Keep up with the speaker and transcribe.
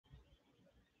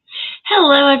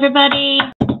Hello, everybody.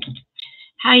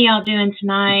 How y'all doing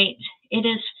tonight? It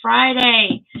is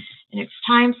Friday, and it's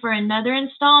time for another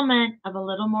installment of A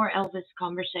Little More Elvis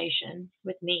Conversation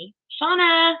with me,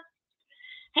 Shauna.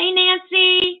 Hey,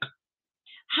 Nancy.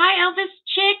 Hi, Elvis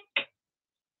Chick.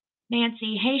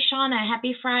 Nancy. Hey, Shauna.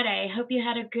 Happy Friday. Hope you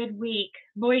had a good week.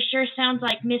 Boy, sure sounds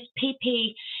like Miss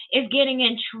PP is getting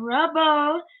in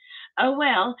trouble. Oh,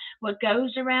 well, what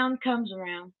goes around comes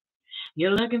around.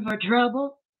 You're looking for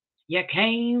trouble? You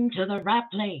came to the right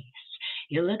place.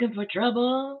 You're looking for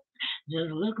trouble?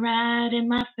 Just look right in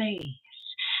my face.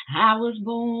 I was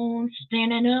born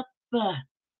standing up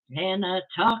and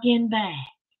talking back.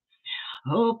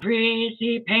 Oh,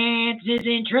 Prissy Pants is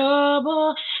in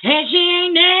trouble and she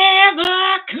ain't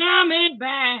never coming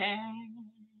back.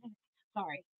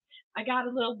 Sorry, I got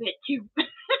a little bit too. Hey,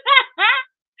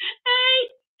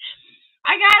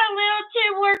 I got a little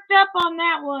too worked up on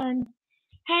that one.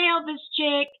 Hey, Elvis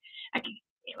Chick.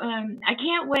 I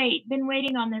can't wait. Been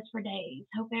waiting on this for days.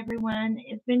 Hope everyone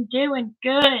has been doing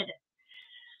good.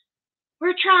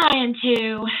 We're trying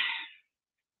to.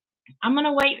 I'm going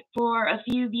to wait for a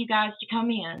few of you guys to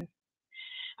come in.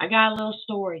 I got a little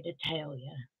story to tell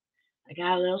you. I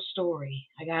got a little story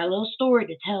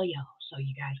to tell y'all, so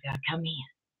you guys got to come in.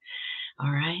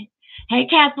 All right? Hey,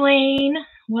 Kathleen.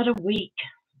 What a week.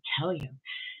 I tell you.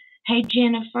 Hey,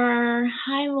 Jennifer.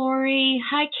 Hi, Lori.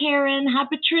 Hi, Karen. Hi,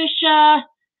 Patricia.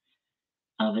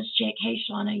 Elvis Chick. Hey,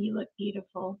 Shauna. You look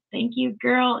beautiful. Thank you,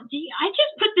 girl. I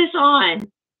just put this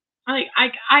on.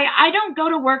 I don't go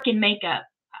to work in makeup.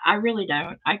 I really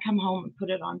don't. I come home and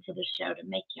put it on for the show to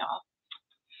make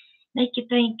you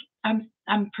think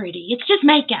I'm pretty. It's just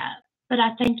makeup, but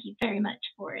I thank you very much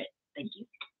for it. Thank you.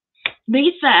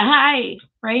 Lisa, hi.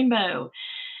 Rainbow.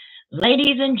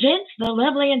 Ladies and gents, the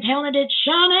lovely and talented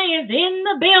Shauna is in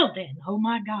the building. Oh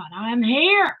my God, I'm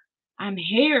here. I'm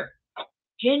here.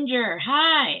 Ginger,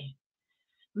 hi.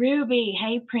 Ruby,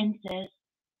 hey, princess.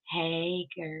 Hey,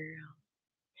 girl.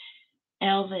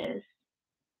 Elvis,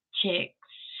 Chick,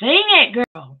 sing it,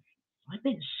 girl. I've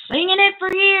been singing it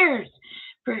for years.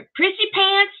 Prissy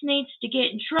Pants needs to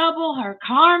get in trouble. Her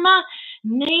karma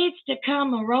needs to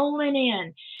come rolling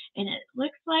in, and it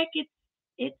looks like it's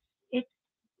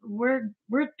we're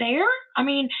there. I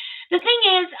mean, the thing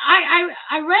is,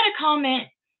 I read a comment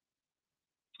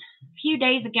a few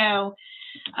days ago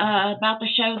about the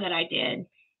show that I did,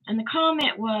 and the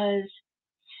comment was,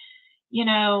 you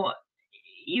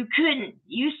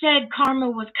said karma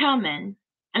was coming,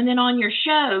 and then on your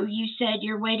show you said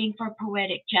you're waiting for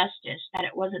poetic justice, that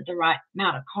it wasn't the right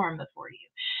amount of karma for you.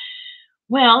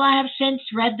 Well, I have since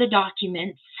read the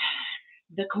documents,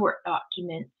 the court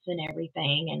documents and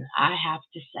everything, and I have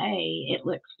to say it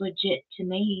looks legit to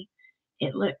me.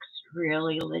 It looks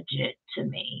really legit to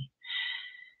me.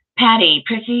 Patty,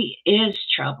 Prissy is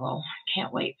trouble.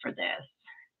 Can't wait for this.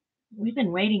 We've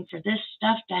been waiting for this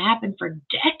stuff to happen for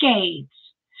decades.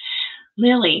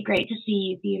 Lily, great to see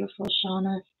you, beautiful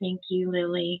Shauna. Thank you,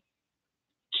 Lily.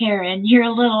 Karen, you're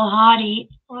a little hottie.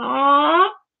 Aww,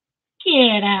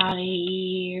 get out of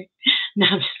here. No,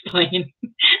 I'm just playing.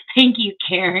 Thank you,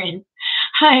 Karen.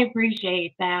 I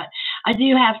appreciate that. I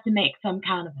do have to make some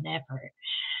kind of an effort.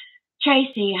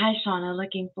 Tracy, hi, Shauna.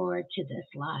 Looking forward to this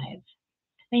live.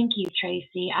 Thank you,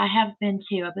 Tracy. I have been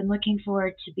too. I've been looking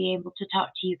forward to be able to talk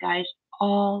to you guys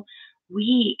all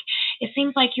week. It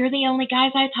seems like you're the only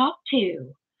guys I talk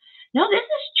to. No, this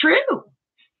is true.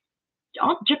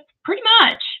 Pretty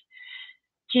much.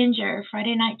 Ginger,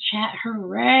 Friday night chat,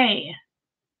 hooray.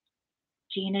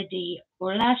 Gina D.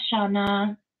 Hola,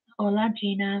 Shauna. Hola,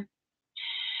 Gina.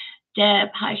 Deb,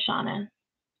 hi, Shauna.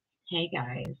 Hey,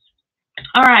 guys.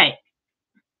 All right.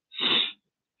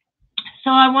 So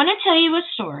I want to tell you a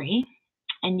story,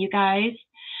 and you guys,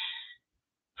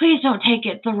 please don't take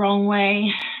it the wrong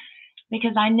way,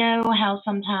 because I know how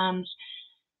sometimes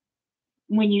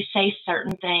when you say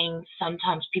certain things,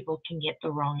 sometimes people can get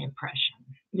the wrong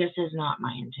impression. This is not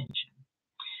my intention.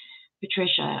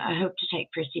 Patricia, I hope to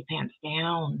take Prissy Pants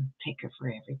down. Take her for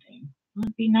everything. Well,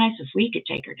 it'd be nice if we could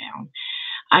take her down.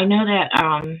 I know that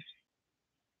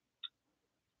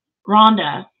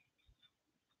Rhonda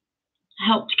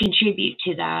helped contribute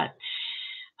to that.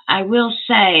 I will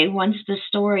say, once the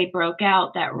story broke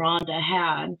out that Rhonda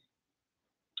had,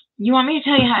 you want me to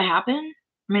tell you how it happened?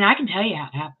 I mean, I can tell you how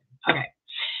it happened. Okay.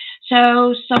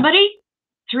 So somebody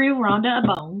threw Rhonda a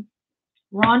bone.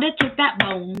 Rhonda took that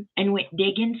bone and went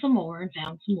digging some more and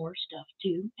found some more stuff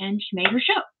too, and she made her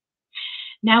show.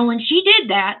 Now, when she did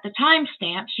that, the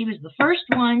timestamp, she was the first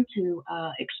one to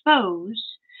expose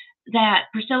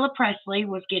that Priscilla Presley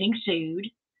was getting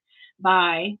sued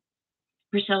by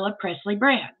Priscilla Presley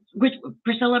Brands. which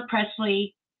Priscilla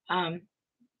Presley,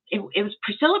 it was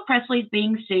Priscilla Presley's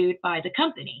being sued by the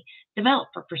company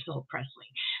developed for Priscilla Presley.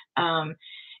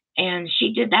 And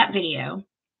she did that video.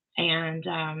 And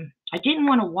I didn't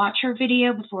want to watch her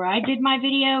video before I did my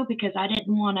video because I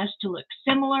didn't want us to look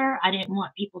similar. I didn't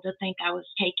want people to think I was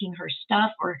taking her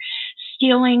stuff or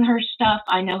stealing her stuff.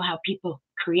 I know how people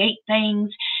create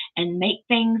things and make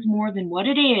things more than what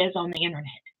it is on the internet.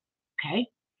 Okay?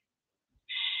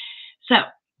 So,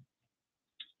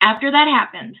 after that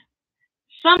happened,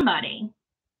 somebody,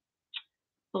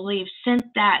 believe,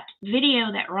 sent that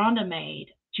video that Rhonda made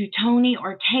to Tony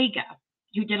Ortega,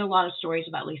 who did a lot of stories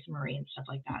about Lisa Marie and stuff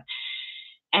like that.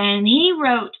 And he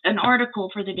wrote an article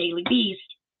for the Daily Beast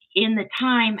in the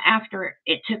time after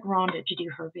it took Rhonda to do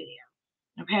her video.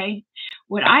 Okay?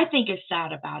 What I think is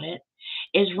sad about it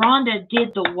is Rhonda did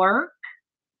the work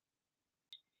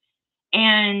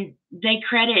and they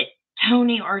credit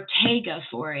Tony Ortega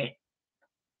for it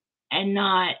and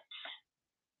not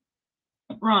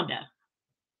Rhonda.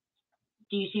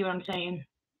 Do you see what I'm saying?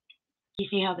 Do you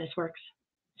see how this works?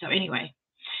 So anyway,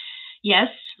 yes,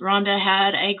 Rhonda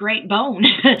had a great bone.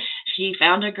 She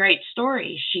found a great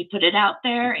story. She put it out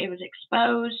there. It was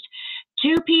exposed.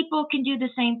 2 people can do the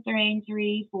same thing,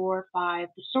 3, 4, 5.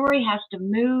 The story has to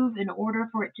move in order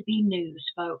for it to be news,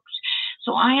 folks.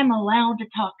 So I am allowed to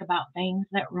talk about things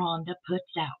that Rhonda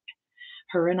puts out.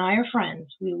 Her and I are friends.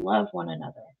 We love one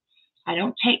another. I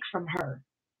don't take from her.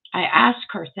 I ask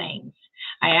her things.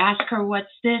 I ask her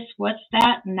what's this, what's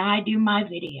that, and I do my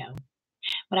video.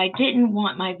 But I didn't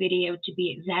want my video to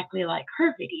be exactly like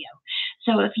her video.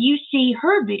 So if you see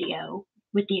her video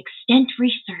with the extent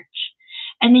research,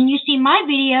 and then you see my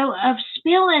video of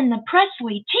spilling the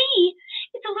Presley tea,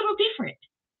 it's a little different.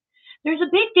 There's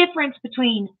a big difference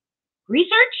between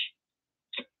research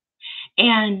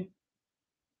and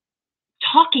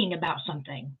talking about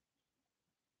something,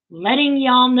 letting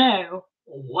y'all know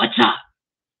what's up.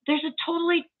 There's a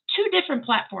totally 2 different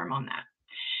platform on that.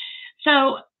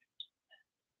 So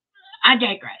I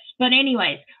digress. But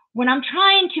anyways, what I'm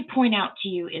trying to point out to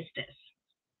you is this.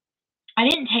 I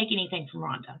didn't take anything from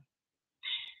Rhonda.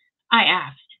 I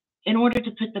asked in order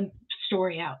to put the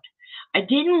story out. I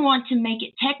didn't want to make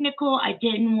it technical. I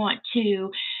didn't want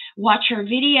to watch her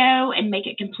video and make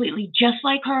it completely just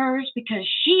like hers because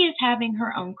she is having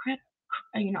her own credit,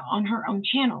 on her own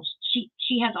channels.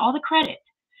 She has all the credit.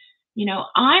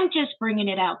 I'm just bringing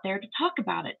it out there to talk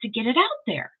about it, to get it out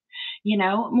there.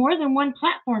 More than one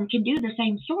platform can do the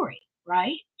same story,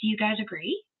 right? Do you guys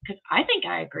agree? Because I think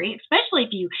I agree, especially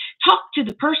if you talk to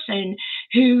the person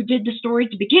who did the story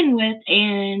to begin with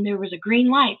and there was a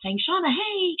green light saying, Shauna,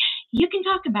 hey, you can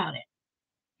talk about it.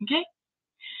 Okay?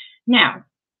 Now,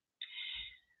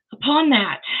 upon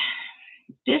that,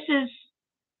 this is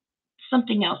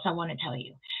something else I want to tell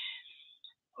you.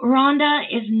 Rhonda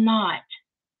is not,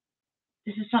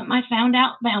 this is something I found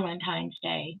out Valentine's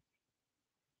Day.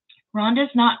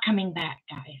 Rhonda's not coming back,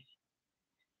 guys.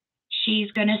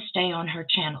 She's going to stay on her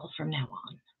channel from now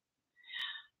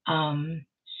on.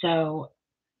 So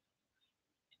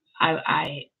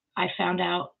I found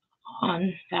out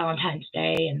on Valentine's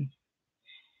Day,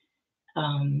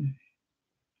 and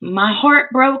my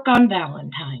heart broke on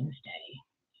Valentine's Day.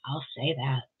 I'll say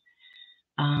that.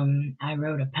 I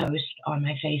wrote a post on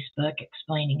my Facebook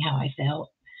explaining how I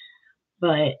felt,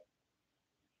 but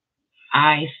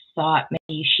I thought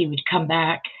maybe she would come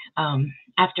back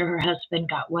after her husband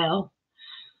got well,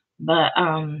 but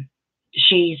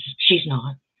she's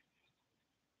not.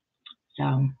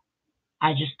 So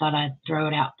I just thought I'd throw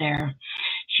it out there.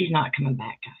 She's not coming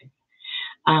back, guys.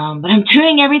 But I'm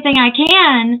doing everything I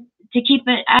can to keep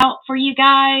it out for you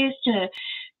guys, to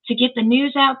get the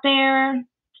news out there,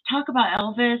 to talk about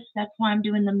Elvis. That's why I'm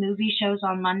doing the movie shows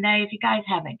on Monday. If you guys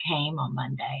haven't came on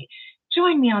Monday,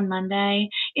 join me on Monday.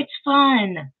 It's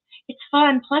fun. It's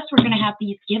fun. Plus, we're going to have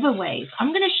these giveaways.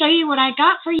 I'm going to show you what I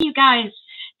got for you guys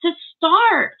to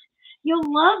start.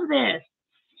 You'll love this.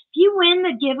 If you win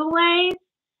the giveaways,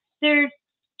 there's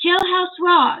Jailhouse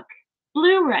Rock,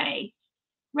 Blu-ray,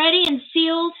 ready and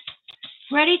sealed,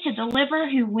 ready to deliver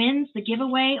who wins the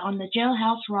giveaway on the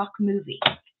Jailhouse Rock movie.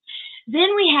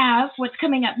 Then we have what's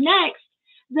coming up next,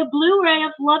 the Blu-ray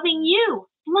of Loving You,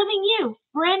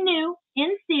 brand new,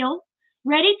 in seal,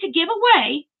 ready to give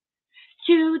away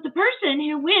to the person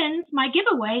who wins my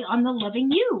giveaway on the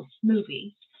Loving You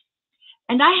movie.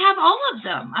 And I have all of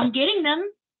them. I'm getting them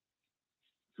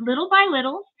little by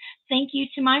little. Thank you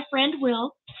to my friend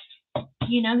Will.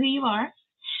 You know who you are.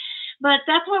 But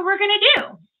that's what we're going to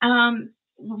do.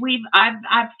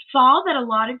 I've saw that a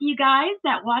lot of you guys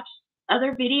that watch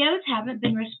other videos haven't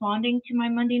been responding to my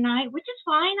Monday night, which is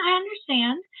fine. I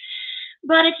understand.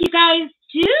 But if you guys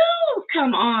do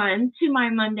come on to my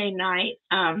Monday night,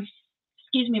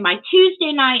 my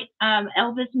Tuesday night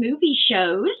Elvis movie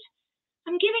shows,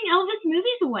 I'm giving Elvis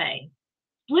movies away,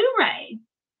 Blu-ray,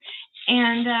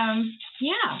 and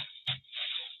yeah.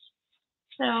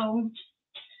 So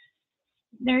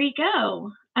there you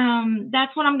go.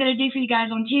 That's what I'm going to do for you guys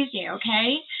on Tuesday,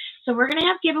 okay? So we're going to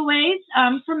have giveaways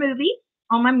for movies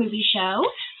on my movie show.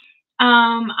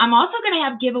 I'm also going to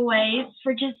have giveaways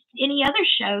for just any other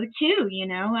show, too. You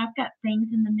know, I've got things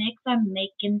in the mix. I'm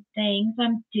making things.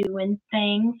 I'm doing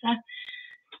things.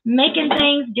 Making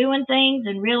things, doing things,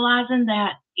 and realizing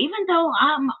that even though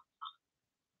I'm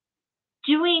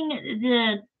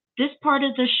doing this part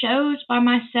of the shows by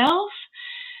myself,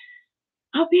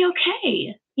 I'll be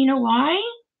okay. You know why?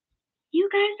 You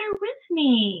guys are with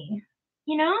me,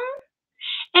 you know?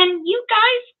 And you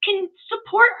guys can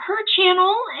support her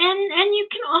channel and you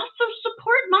can also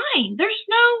support mine. There's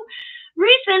no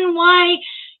reason why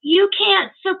you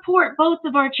can't support both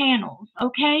of our channels,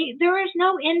 okay? There is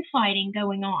no infighting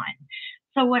going on.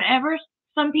 So whatever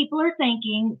some people are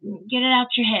thinking, get it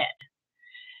out your head.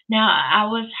 Now, I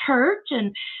was hurt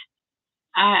and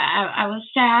I was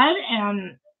sad,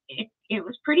 and it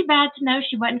was pretty bad to know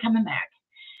she wasn't coming back.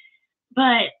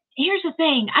 But here's the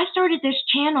thing. I started this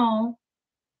channel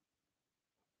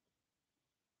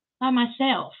by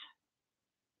myself.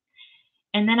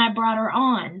 And then I brought her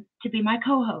on to be my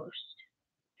co-host.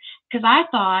 Because I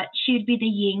thought she'd be the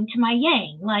yin to my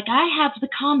yang. Like, I have the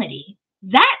comedy.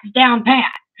 That's down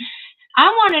pat. I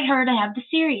wanted her to have the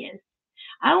serious.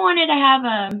 I wanted to have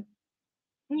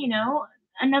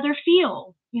another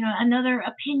feel, another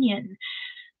opinion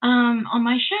on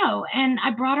my show. And I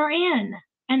brought her in.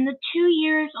 And the 2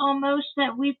 years almost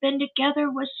that we've been together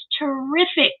was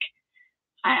terrific.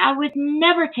 I would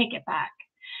never take it back.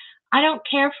 I don't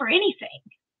care for anything.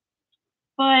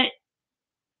 But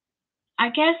I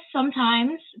guess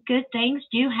sometimes good things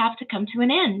do have to come to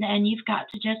an end, and you've got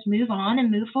to just move on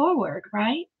and move forward,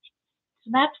 right?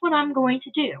 So that's what I'm going to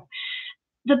do.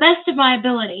 The best of my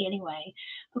ability, anyway.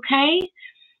 Okay?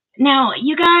 Now,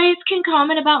 you guys can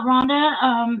comment about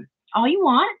Rhonda all you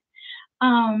want.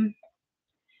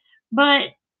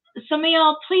 But some of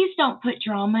y'all, please don't put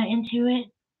drama into it,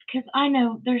 because I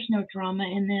know there's no drama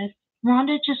in this.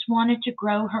 Rhonda just wanted to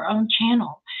grow her own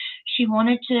channel. She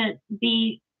wanted to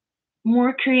be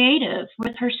more creative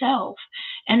with herself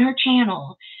and her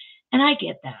channel. And I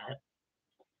get that,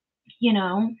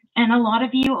 and a lot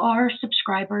of you are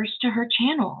subscribers to her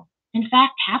channel. In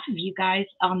fact, half of you guys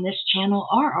on this channel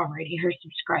are already her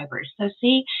subscribers. So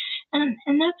see, and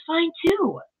that's fine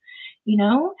too,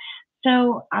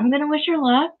 So I'm going to wish her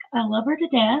luck. I love her to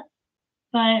death,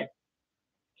 but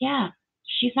yeah,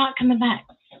 she's not coming back.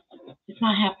 It's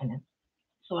not happening.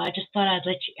 So I just thought I'd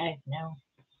let you guys know.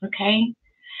 Okay?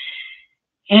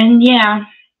 And yeah,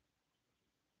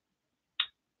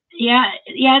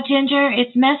 Ginger,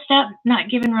 it's messed up not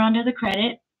giving Rhonda the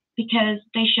credit, because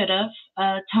they should have.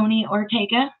 Tony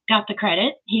Ortega got the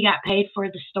credit. He got paid for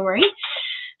the story.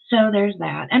 So there's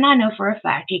that. And I know for a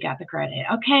fact he got the credit,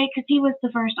 okay? Because he was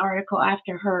the first article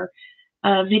after her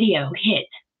video hit.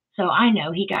 So I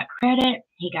know he got credit.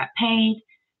 He got paid.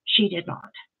 She did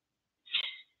not.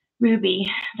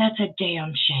 Ruby, that's a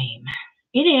damn shame.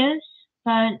 It is,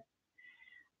 but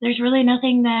there's really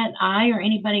nothing that I or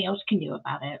anybody else can do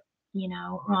about it.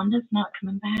 Rhonda's not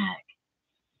coming back.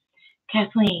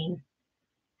 Kathleen,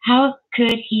 how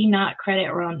could he not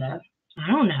credit Rhonda? I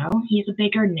don't know. He's a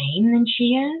bigger name than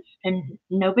she is, and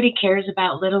nobody cares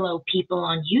about little old people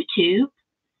on YouTube,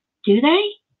 do they?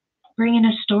 Bringing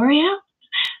a story out?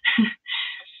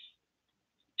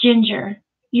 Ginger,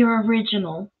 you're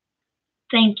original.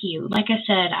 Thank you. Like I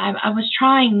said, I was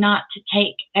trying not to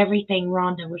take everything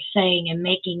Rhonda was saying and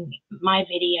making my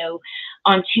video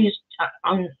on Tuesday.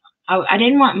 I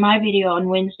didn't want my video on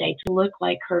Wednesday to look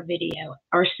like her video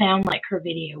or sound like her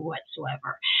video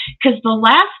whatsoever. Because the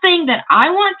last thing that I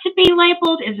want to be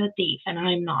labeled is a thief, and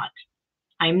I'm not.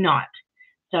 I'm not.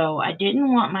 So I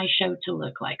didn't want my show to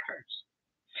look like hers.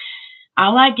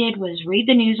 All I did was read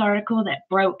the news article that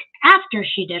broke after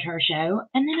she did her show,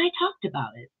 and then I talked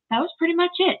about it. That was pretty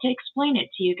much it, to explain it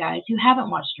to you guys who haven't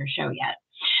watched her show yet.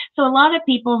 So a lot of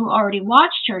people who already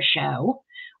watched her show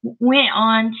went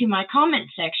on to my comment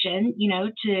section,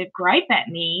 to gripe at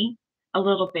me a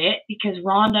little bit because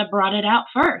Rhonda brought it out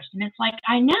first. And it's like,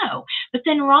 I know. But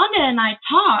then Rhonda and I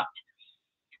talked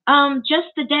just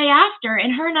the day after,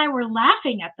 and her and I were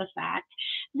laughing at the fact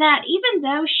that even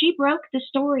though she broke the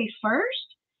story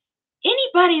first,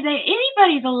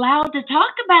 anybody's allowed to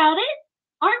talk about it.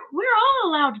 We're all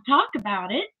allowed to talk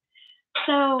about it.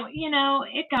 So,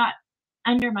 it got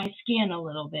under my skin a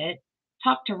little bit.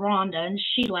 Talked to Rhonda and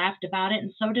she laughed about it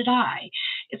and so did I.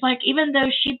 It's like even though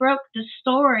she broke the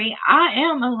story, I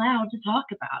am allowed to talk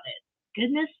about it.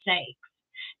 Goodness sake.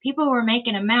 People were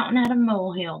making a mountain out of a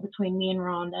molehill between me and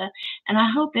Rhonda, and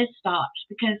I hope it stops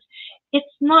because it's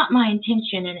not my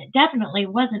intention and it definitely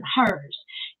wasn't hers,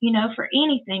 for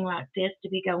anything like this to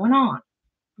be going on.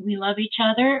 We love each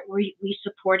other, we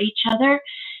support each other,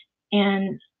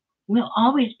 and we'll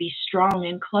always be strong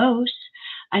and close.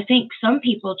 I think some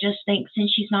people just think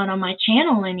since she's not on my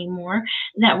channel anymore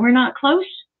that we're not close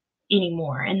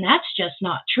anymore, and that's just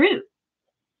not true.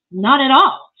 Not at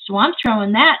all. So I'm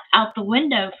throwing that out the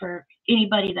window for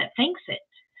anybody that thinks it.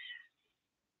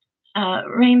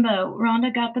 Rainbow,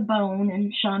 Rhonda got the bone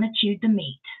and Shauna chewed the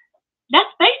meat. That's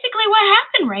basically what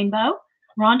happened, Rainbow.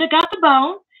 Rhonda got the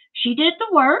bone, she did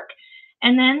the work,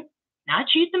 and then I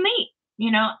chewed the meat.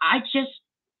 I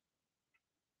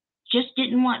just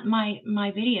didn't want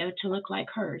my video to look like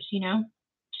hers,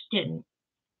 just didn't.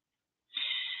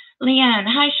 Leanne,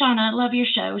 hi Shauna, love your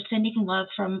show. Sending love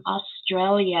from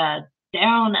Australia,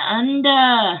 down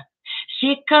under.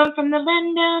 She come from the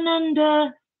land down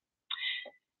under.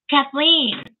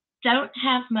 Kathleen, don't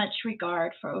have much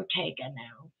regard for Ortega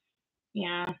now.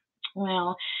 Yeah,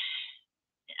 well,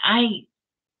 I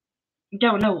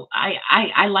don't know.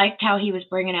 I liked how he was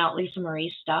bringing out Lisa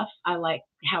Marie's stuff. I liked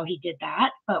how he did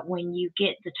that. But when you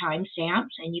get the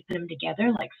timestamps and you put them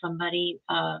together, like somebody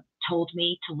told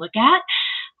me to look at,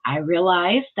 I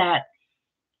realized that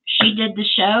she did the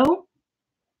show,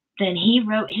 then he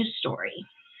wrote his story.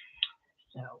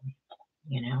 So,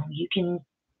 you can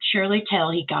surely tell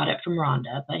he got it from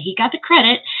Rhonda, but he got the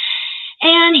credit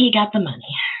and he got the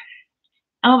money.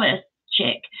 Elvis,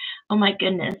 chick. Oh my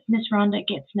goodness, Miss Rhonda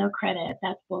gets no credit.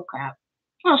 That's bullcrap.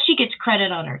 Well, she gets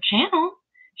credit on her channel.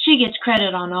 She gets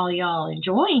credit on all y'all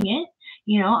enjoying it.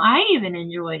 I even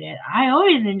enjoyed it. I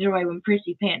always enjoy when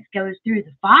Prissy Pants goes through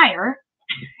the fire.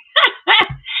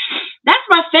 That's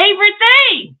my favorite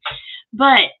thing.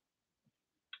 But,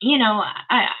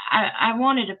 I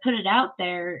wanted to put it out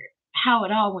there how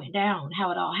it all went down,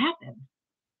 how it all happened.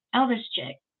 Elvis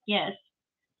chick, yes.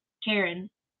 Karen,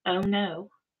 oh no.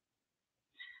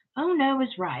 Oh no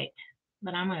is right.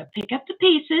 But I'm going to pick up the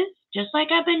pieces, just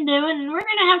like I've been doing, and we're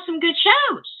going to have some good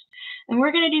shows. And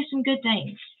we're going to do some good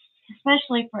things,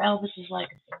 especially for Elvis's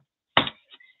legacy.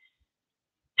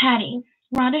 Patty,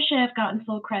 Rhonda should have gotten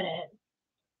full credit.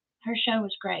 Her show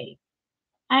was great.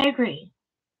 I agree.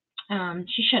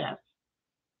 She should have.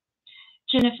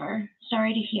 Jennifer,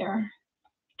 sorry to hear.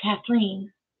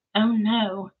 Kathleen, oh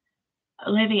no.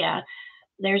 Olivia,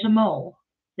 there's a mole.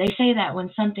 They say that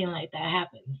when something like that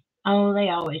happens. Oh, they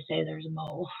always say there's a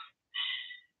mole.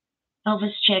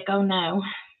 Elvis chick, oh no.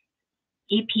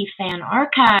 EP fan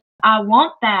archive, I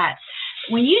want that.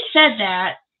 When you said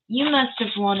that, you must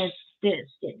have wanted this,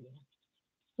 didn't you?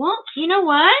 Well, you know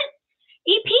what?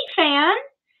 EP fan,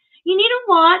 you need to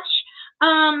watch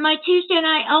my Tuesday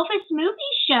night Elvis movie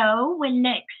show when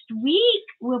next week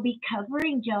we'll be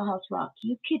covering Jailhouse Rock.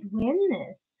 You could win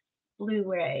this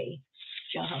Blu-ray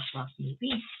Jailhouse Rock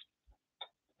movie.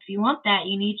 If you want that,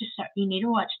 you need to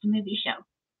watch the movie show.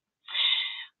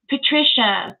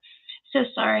 Patricia, so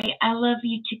sorry. I love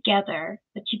you together,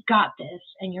 but you got this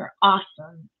and you're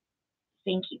awesome.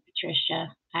 Thank you,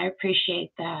 Patricia. I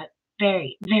appreciate that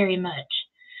very, very much.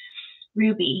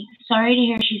 Ruby, sorry to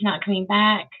hear she's not coming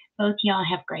back. Both y'all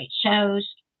have great shows.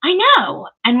 I know,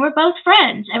 and we're both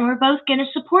friends, and we're both going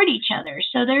to support each other.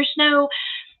 So there's no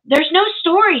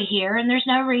story here, and there's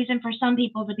no reason for some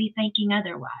people to be thinking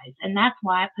otherwise. And that's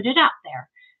why I put it out there,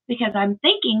 because I'm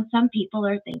thinking some people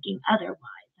are thinking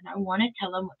otherwise, and I want to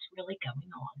tell them what's really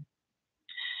going on.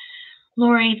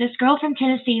 Lori, this girl from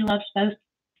Tennessee loves both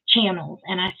channels,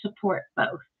 and I support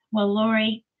both. Well,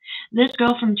 Lori, this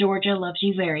girl from Georgia loves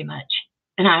you very much,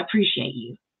 and I appreciate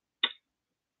you.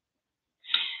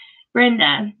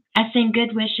 Brenda, I send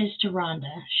good wishes to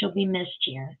Rhonda. She'll be missed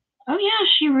here. Oh, yeah,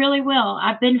 she really will.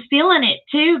 I've been feeling it,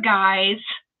 too, guys.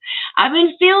 I've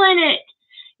been feeling it.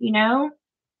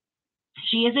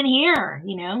 She isn't here,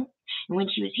 And when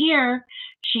she was here,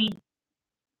 she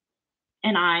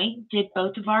and I did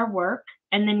both of our work,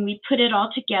 and then we put it all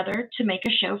together to make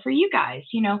a show for you guys.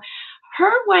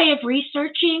 Her way of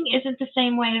researching isn't the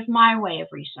same way as my way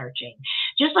of researching.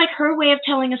 Just like her way of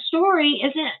telling a story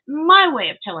isn't my way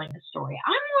of telling a story.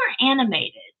 I'm more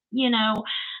animated,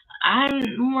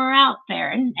 I'm more out there.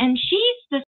 And she's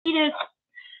the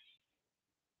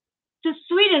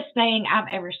sweetest thing I've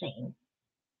ever seen.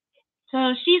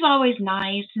 So she's always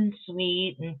nice and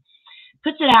sweet and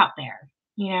puts it out there,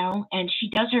 and she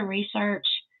does her research.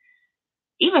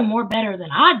 even more better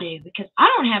than I do because I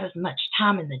don't have as much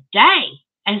time in the day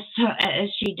as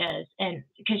she does, and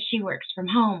because she works from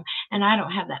home and I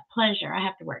don't have that pleasure. I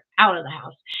have to work out of the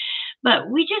house. But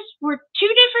we're two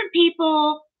different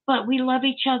people, but we love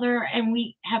each other and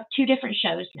we have two different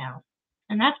shows now.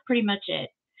 And that's pretty much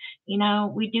it.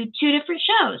 We do two different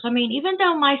shows. I mean, even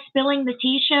though my spilling the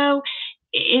tea show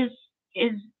is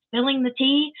is spilling the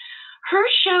tea, her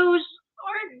shows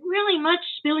aren't really much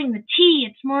spilling the tea.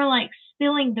 It's more like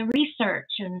spilling the research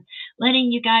and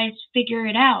letting you guys figure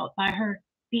it out by her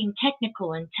being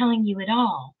technical and telling you it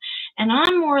all. And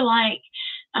I'm more like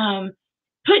um,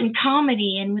 putting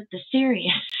comedy in with the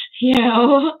serious. You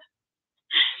know,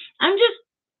 I'm just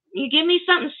you give me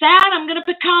something sad, I'm gonna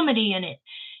put comedy in it.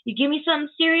 You give me something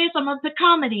serious, I'm gonna put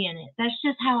comedy in it. That's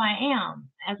just how I am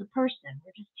as a person.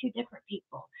 We're just two different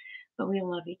people, but we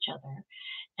love each other.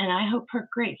 And I hope her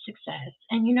great success.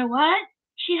 And you know what?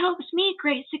 She hopes me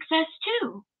great success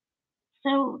too.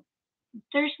 So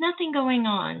there's nothing going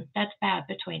on that's bad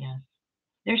between us.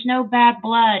 There's no bad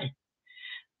blood.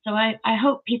 So I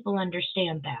hope people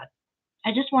understand that.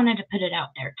 I just wanted to put it out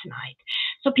there tonight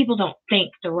so people don't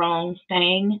think the wrong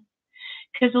thing.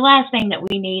 Because the last thing that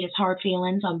we need is hard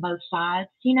feelings on both sides,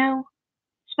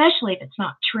 especially if it's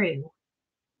not true.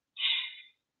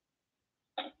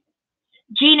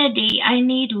 Gina D, I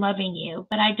need Loving You,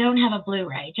 but I don't have a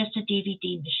Blu-ray, just a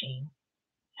DVD machine.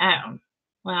 Oh,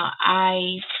 well,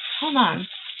 hold on.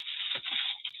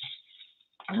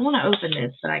 I want to open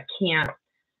this, but I can't.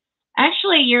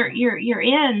 Actually, you're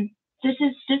in. This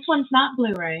one's not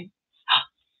Blu-ray.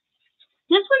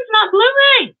 This one's not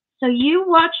Blu-ray. So you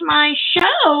watch my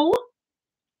show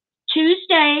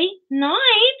Tuesday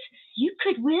night. You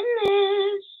could win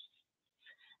this.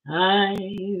 I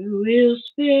will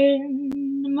spend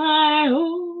my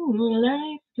whole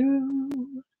life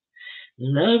through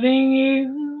loving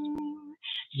you,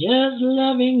 just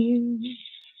loving you.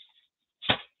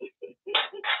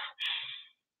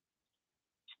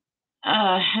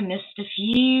 I missed a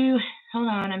few. Hold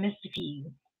on, I missed a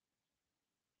few.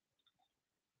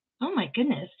 Oh my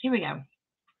goodness, here we go.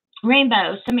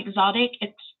 Rainbow, some exotic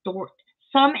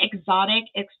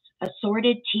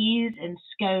assorted teas and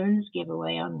scones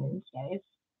giveaway on Wednesdays.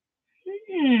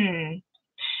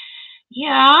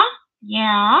 Yeah.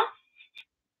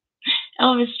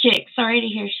 Elvis Chick, sorry to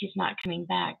hear she's not coming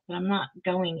back, but I'm not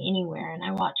going anywhere, and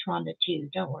I watch Rhonda too.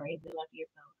 Don't worry, we love you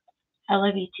both. I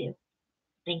love you too.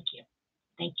 Thank you.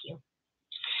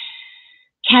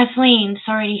 Kathleen,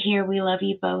 sorry to hear we love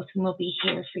you both, and we'll be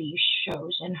here for you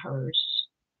shows and hers.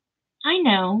 I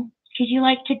know, because you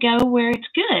like to go where it's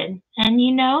good, and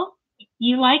you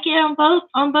like it on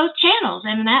both channels,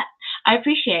 and that I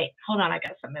appreciate. Hold on, I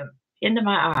got something into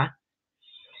my eye.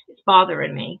 It's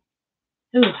bothering me.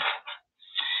 Ooh.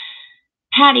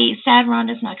 Patty, sad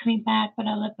Rhonda's not coming back, but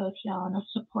I love both y'all, and I'll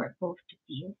support both of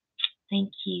you.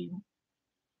 Thank you.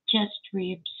 Just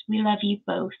Ribs, we love you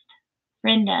both.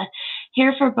 Brenda,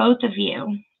 here for both of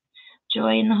you.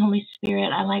 Joy in the Holy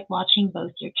Spirit, I like watching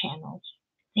both your channels.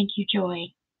 Thank you,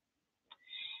 Joy.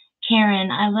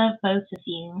 Karen, I love both of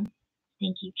you.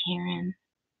 Thank you, Karen.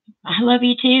 I love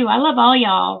you too. I love all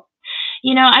y'all.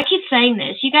 I keep saying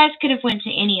this. You guys could have went to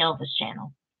any Elvis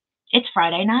channel. It's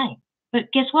Friday night.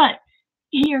 But guess what?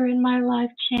 You're in my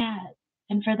live chat.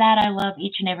 And for that, I love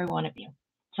each and every one of you.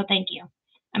 So thank you.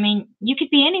 I mean, you could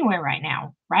be anywhere right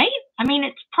now, right? I mean,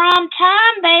 it's prime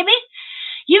time, baby.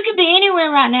 You could be anywhere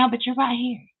right now, but you're right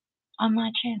here on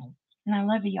my channel. And I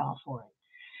love y'all for it.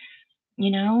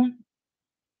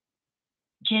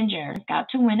 Ginger, got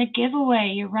to win a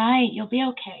giveaway. You're right. You'll be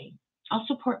okay. I'll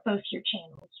support both your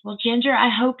channels. Well, Ginger, I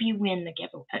hope you win the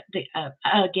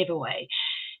giveaway.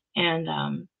 And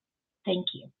thank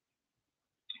you.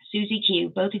 Susie Q,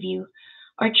 both of you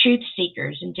are truth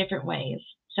seekers in different ways.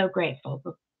 So grateful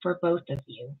for both of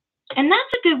you. And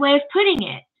that's a good way of putting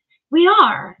it. We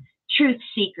are truth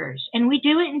seekers, and we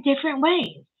do it in different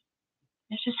ways.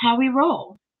 That's just how we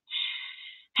roll.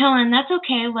 Helen, that's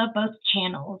okay. I love both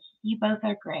channels. You both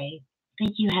are great.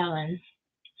 Thank you, Helen.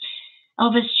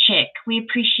 Elvis Chick, we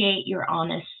appreciate your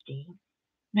honesty.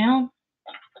 Well,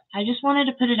 I just wanted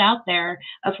to put it out there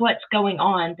of what's going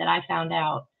on that I found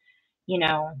out.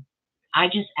 I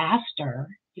just asked her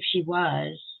if she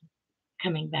was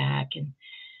coming back, and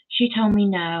she told me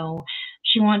no.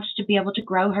 She wants to be able to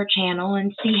grow her channel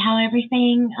and see how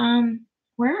everything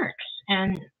works.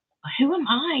 And who am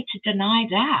I to deny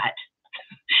that?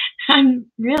 I'm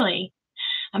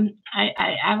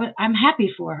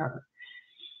happy for her.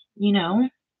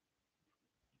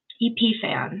 EP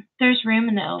fan, there's room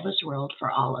in the Elvis world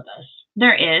for all of us.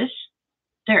 There is.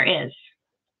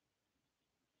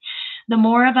 The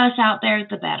more of us out there,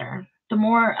 the better. The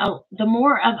more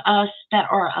of us that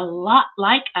are a lot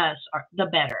like us, are the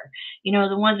better.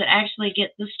 The ones that actually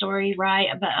get the story right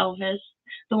about Elvis,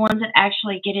 the ones that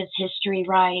actually get his history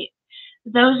right.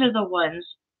 Those are the ones,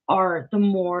 are the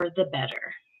more the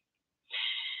better.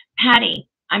 Patty,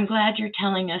 I'm glad you're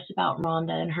telling us about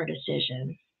Rhonda and her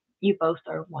decision. You both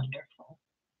are wonderful.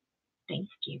 Thank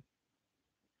you.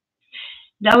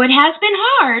 Though it has been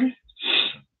hard.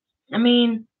 I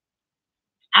mean,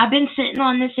 I've been sitting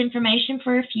on this information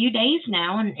for a few days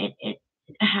now, and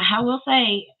I will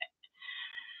say,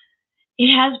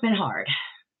 it has been hard.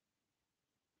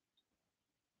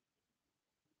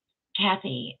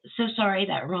 Kathy, so sorry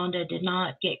that Rhonda did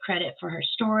not get credit for her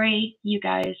story. You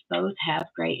guys both have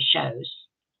great shows.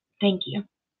 Thank you.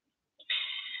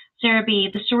 Sarah B.,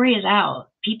 the story is out.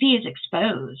 PP is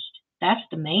exposed. That's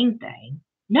the main thing.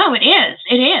 No, it is.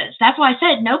 It is. That's why I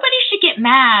said nobody should get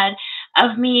mad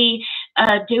of me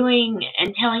doing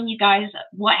and telling you guys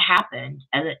what happened,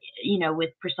 with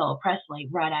Priscilla Presley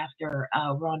right after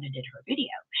Rhonda did her video.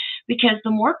 Because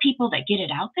the more people that get it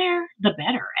out there, the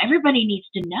better. Everybody needs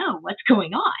to know what's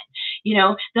going on.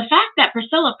 The fact that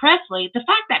Priscilla Presley, the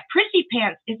fact that Prissy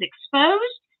Pants is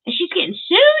exposed and she's getting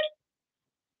sued,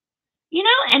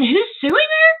 and who's suing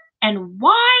her and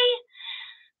why,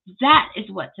 that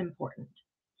is what's important.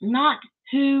 Not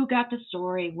who got the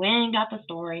story, when got the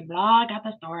story, blah got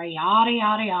the story, yada,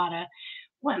 yada, yada.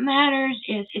 What matters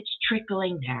is it's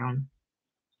trickling down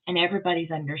and everybody's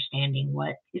understanding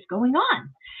what is going on,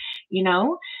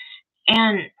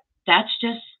 and that's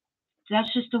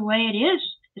just the way it is,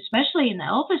 especially in the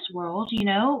Elvis world.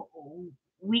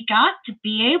 We got to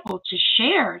be able to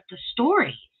share the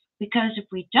story, because if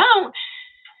we don't,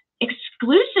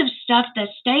 exclusive stuff that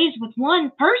stays with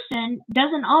one person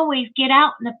doesn't always get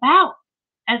out and about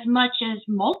as much as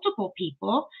multiple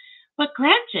people. But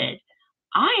granted,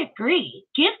 I agree.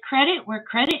 Give credit where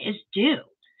credit is due.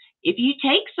 If you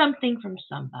take something from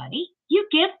somebody, you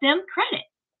give them credit,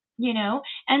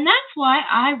 and that's why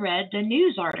I read the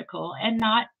news article and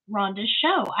not Rhonda's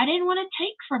show. I didn't want to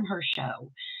take from her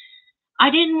show. I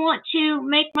didn't want to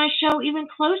make my show even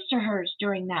close to hers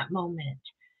during that moment.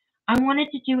 I wanted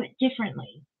to do it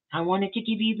differently. I wanted to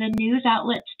give you the news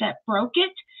outlets that broke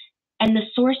it and the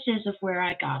sources of where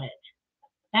I got it.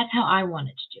 That's how I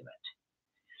wanted to do it.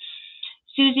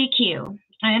 Susie Q.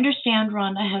 I understand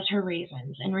Rhonda has her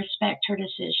reasons and respect her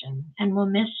decision, and will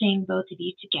miss seeing both of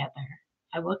you together.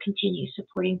 I will continue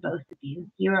supporting both of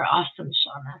you. You are awesome,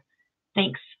 Shauna.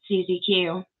 Thanks, Susie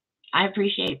Q. I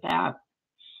appreciate that.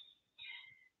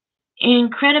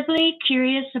 Incredibly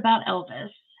curious about Elvis.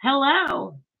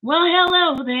 Hello. Well,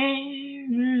 hello there.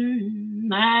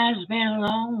 It's been a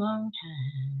long, long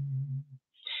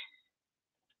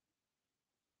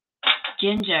time.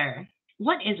 Ginger,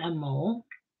 what is a mole?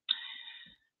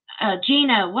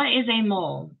 Gina, what is a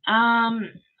mole?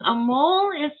 A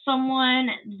mole is someone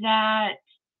that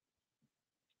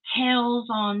tells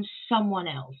on someone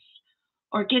else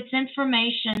or gets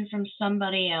information from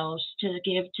somebody else to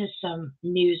give to some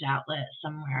news outlet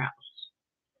somewhere else.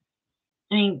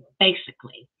 I mean,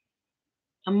 basically,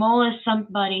 a mole is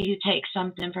somebody who takes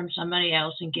something from somebody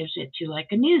else and gives it to like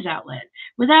a news outlet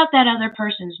without that other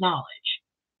person's knowledge.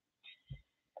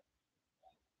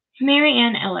 Mary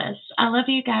Ann Ellis, I love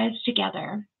you guys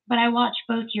together, but I watch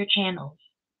both your channels.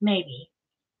 Maybe.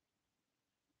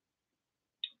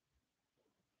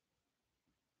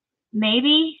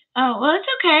 Maybe? Oh, well, it's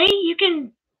okay. You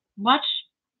can watch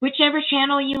whichever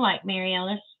channel you like, Mary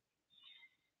Ellis.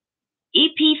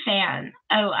 EP fan.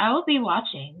 Oh, I will be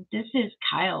watching. This is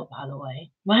Kyle, by the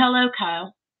way. Well, hello,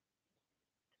 Kyle.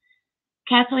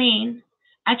 Kathleen,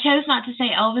 I chose not to say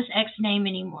Elvis X name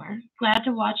anymore. Glad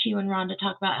to watch you and Rhonda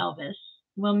talk about Elvis.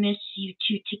 We'll miss you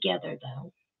two together,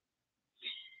 though.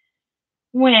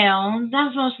 Well,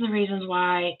 that's most of the reasons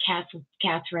why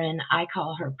Catherine, I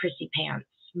call her Prissy Pants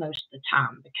most of the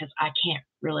time, because I can't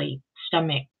really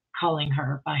stomach calling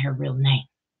her by her real name.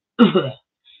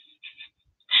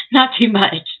 Not too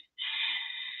much.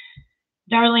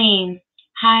 Darlene,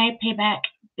 high payback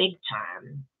big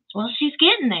time. Well, she's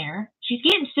getting there. She's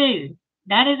getting sued.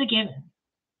 That is a given.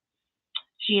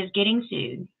 She is getting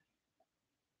sued.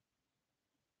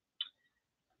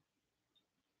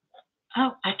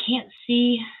 Oh, I can't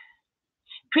see.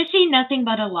 Prissy, nothing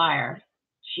but a liar.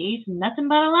 She's nothing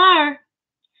but a liar.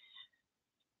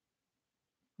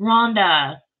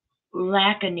 Rhonda,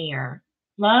 Lacanier.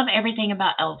 Love everything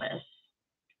about Elvis.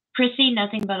 Prissy,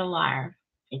 nothing but a liar.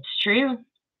 It's true.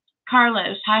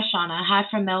 Carlos, hi Shauna. Hi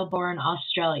from Melbourne,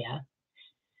 Australia.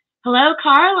 Hello,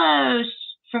 Carlos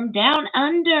from down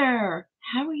under.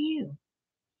 How are you?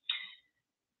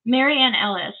 Marianne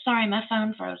Ellis. Sorry, my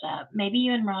phone froze up. Maybe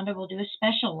you and Rhonda will do a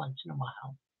special once in a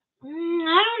while.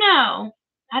 I don't know.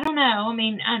 I don't know. I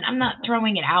mean, I'm not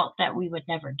throwing it out that we would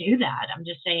never do that. I'm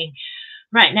just saying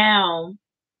right now,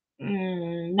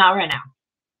 not right now.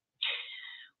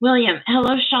 William,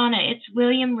 hello, Shauna. It's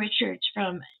William Richards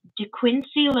from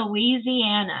DeQuincy,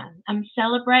 Louisiana. I'm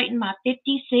celebrating my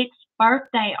 56th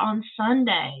birthday on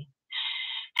Sunday.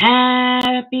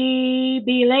 Happy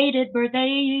belated birthday to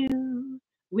you,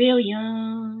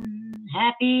 William.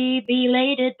 Happy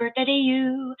belated birthday to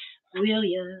you,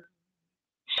 William.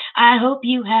 I hope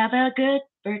you have a good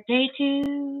birthday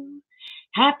too.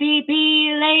 Happy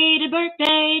belated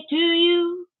birthday to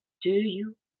you, to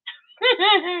you.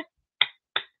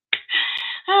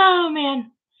 Oh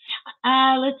man.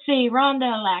 Let's see,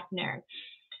 Rhonda Lackner.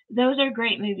 Those are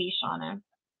great movies, Shauna.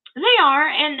 They are,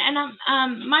 and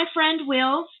my friend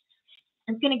Will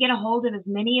is going to get a hold of as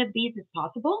many of these as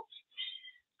possible.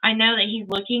 I know that he's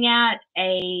looking at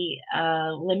a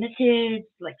limited,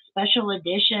 like special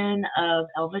edition of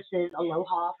Elvis's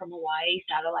Aloha from Hawaii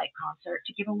satellite concert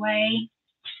to give away.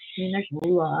 I mean, there's a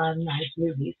lot of nice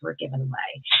movies we're giving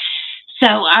away,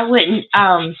 so I wouldn't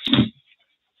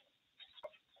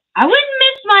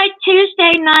miss my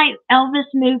Tuesday night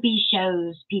Elvis movie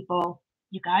shows, people.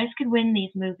 You guys could win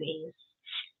these movies.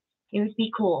 It would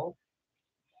be cool.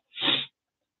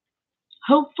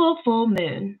 Hopeful full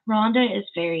moon. Rhonda is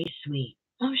very sweet.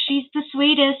 Oh, she's the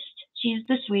sweetest. She's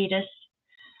the sweetest.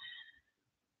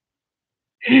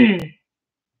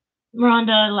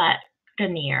 Rhonda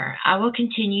Latganier. I will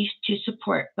continue to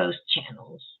support both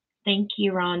channels. Thank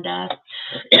you, Rhonda.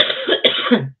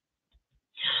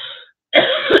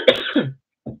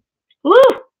 Woo!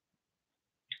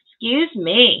 Excuse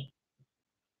me.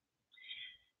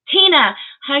 Tina,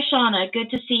 hi Shauna, good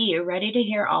to see you. Ready to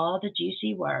hear all the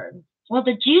juicy word. Well,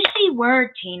 the juicy word,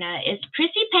 Tina, is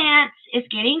Prissy Pants is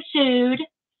getting sued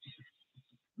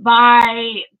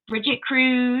by Bridget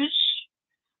Cruz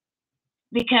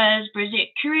because Bridget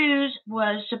Cruz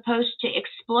was supposed to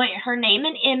exploit her name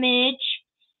and image,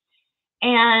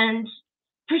 and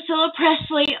Priscilla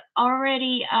Presley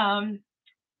already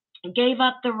gave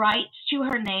up the rights to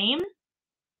her name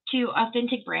to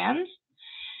Authentic Brands,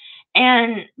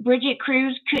 and Bridget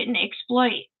Cruz couldn't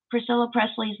exploit Priscilla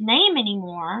Presley's name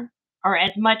anymore, or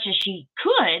as much as she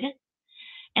could.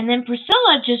 And then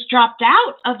Priscilla just dropped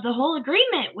out of the whole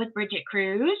agreement with Bridget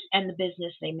Cruz and the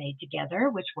business they made together,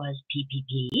 which was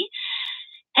PPP.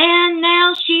 And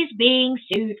now she's being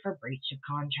sued for breach of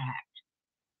contract.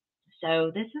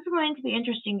 So this is going to be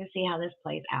interesting to see how this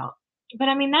plays out. But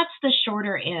I mean, that's the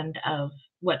shorter end of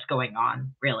what's going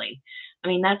on, really. I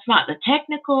mean, that's not the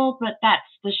technical, but that's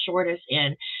the shortest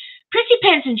end. Prissy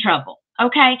Pants in trouble,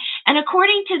 okay? And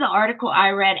according to the article I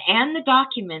read and the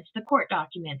documents, the court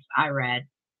documents I read,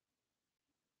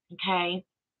 okay,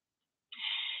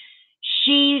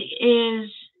 she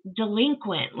is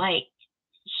delinquent. Like,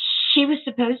 she was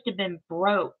supposed to have been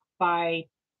broke by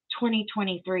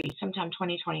 2023, sometime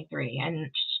 2023, and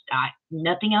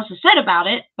nothing else is said about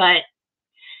it, but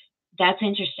that's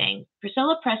interesting.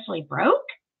 Priscilla Presley broke?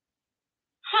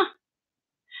 Huh.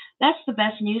 That's the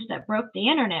best news that broke the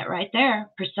internet right there.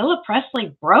 Priscilla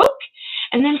Presley broke?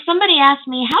 And then somebody asked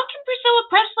me, how can Priscilla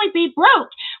Presley be broke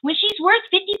when she's worth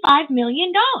 $55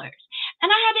 million?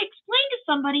 And I had to explain to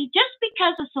somebody, just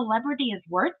because a celebrity is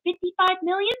worth $55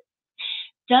 million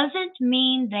doesn't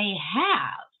mean they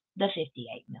have the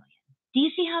 $58 million. Do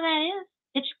you see how that is?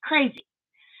 It's crazy.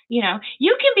 You know,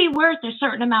 you can be worth a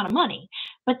certain amount of money,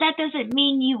 but that doesn't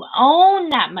mean you own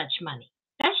that much money.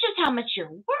 That's just how much you're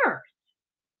worth.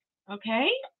 Okay?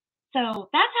 So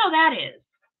that's how that is.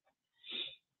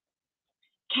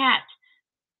 Kat,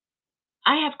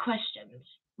 I have questions.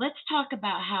 Let's talk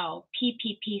about how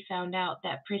PPP found out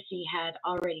that Prissy had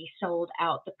already sold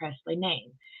out the Presley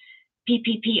name.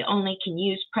 PPP only can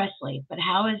use Presley, but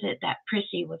how is it that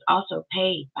Prissy was also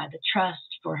paid by the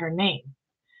trust for her name?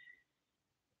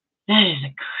 That is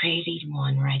a crazy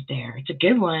one right there. It's a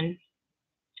good one.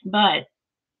 But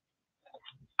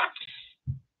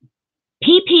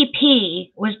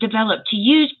PPP was developed to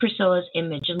use Priscilla's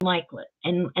image and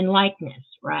likeness,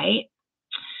 right?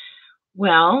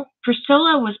 Well,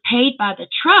 Priscilla was paid by the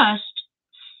trust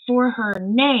for her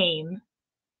name.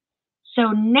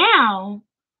 So now,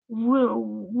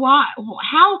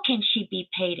 how can she be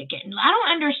paid again? I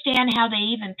don't understand how they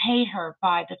even paid her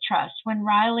by the trust when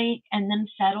Riley and them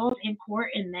settled in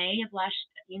court in May of last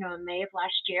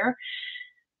year.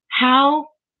 How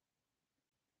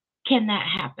can that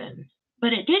happen?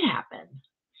 But it did happen.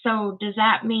 So does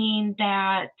that mean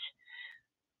that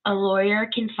a lawyer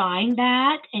can find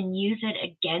that and use it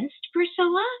against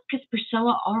Priscilla because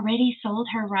Priscilla already sold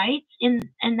her rights in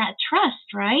that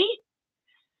trust, right?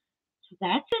 So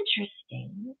that's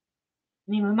interesting. I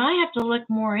mean, we might have to look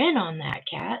more in on that,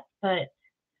 Kat, but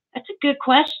that's a good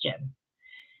question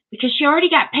because she already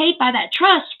got paid by that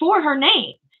trust for her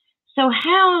name. So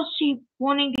how is she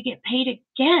wanting to get paid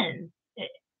again?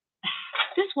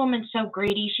 This woman's so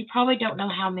greedy. She probably don't know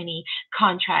how many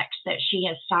contracts that she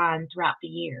has signed throughout the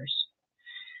years.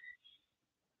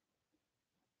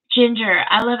 Ginger,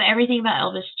 I love everything about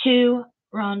Elvis too.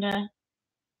 Rhonda,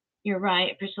 you're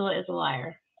right. Priscilla is a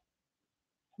liar.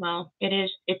 Well, it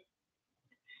is.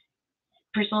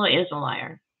 Priscilla is a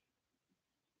liar.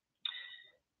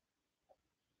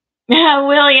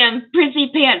 William, Prissy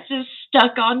Pants is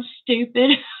stuck on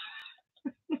stupid.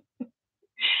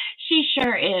 She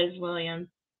sure is, William.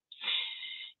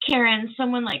 Karen,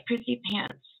 someone like Prissy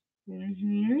Pants.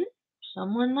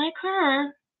 Someone like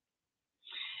her.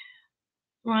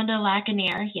 Rhonda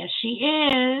Lacanier, yes, she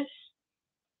is.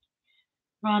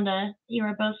 Rhonda, you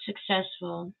are both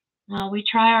successful. We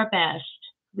try our best.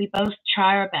 We both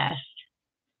try our best.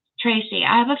 Tracy,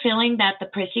 I have a feeling that the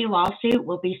Prissy lawsuit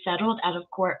will be settled out of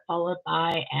court, followed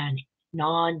by an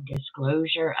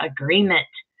non-disclosure agreement.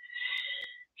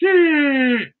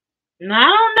 I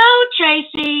don't know,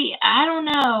 Tracy. I don't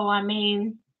know. I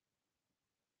mean,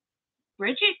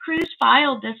 Bridget Cruz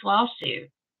filed this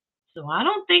lawsuit. So I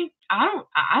think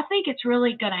it's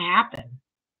really going to happen.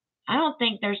 I don't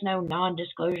think there's no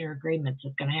non-disclosure agreements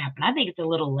that's going to happen. I think it's a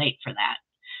little late for that.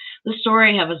 The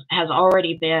story has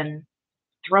already been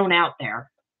thrown out there.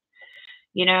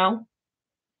 You know?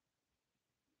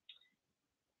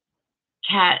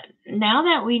 Kat, now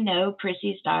that we know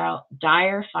Prissy's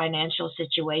dire financial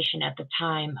situation at the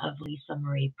time of Lisa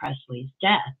Marie Presley's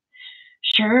death,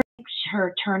 sure makes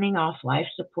her turning off life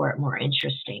support more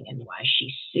interesting and why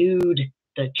she sued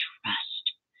the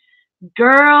trust.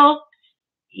 Girl,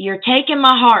 you're taking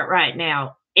my heart right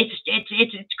now. It's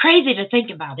crazy to think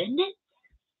about, isn't it?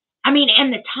 I mean,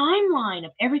 and the timeline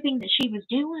of everything that she was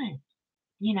doing,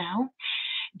 you know,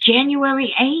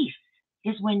 January 8th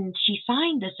is when she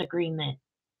signed this agreement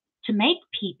to make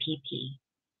PPP,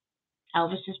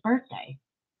 Elvis's birthday.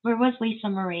 Where was Lisa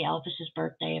Marie Elvis's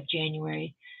birthday of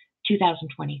January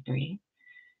 2023?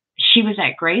 She was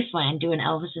at Graceland doing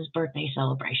Elvis's birthday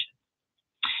celebration.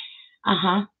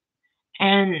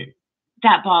 And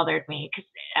that bothered me because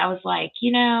I was like,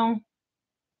 yeah.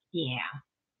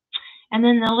 And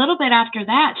then a little bit after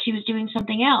that, she was doing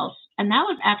something else. And that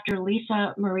was after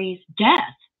Lisa Marie's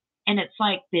death. And it's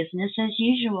like business as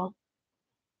usual.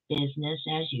 Business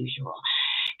as usual.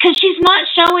 Because she's not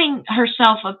showing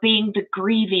herself of being the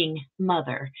grieving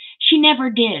mother. She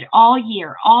never did all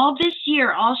year. All this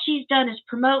year, all she's done is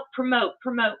promote. Try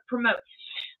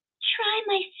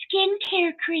my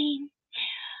skincare cream.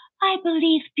 I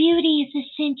believe beauty is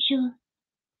essential.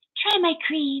 Try my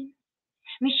cream.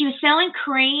 I mean, she was selling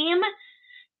cream,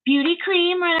 beauty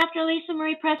cream, right after Lisa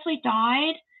Marie Presley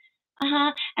died.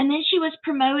 And then she was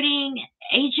promoting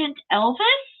Agent Elvis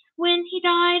when he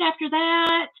died after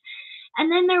that.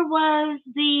 And then there was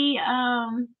the,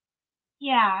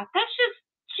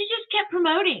 she just kept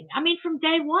promoting. I mean, from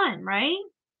day one, right?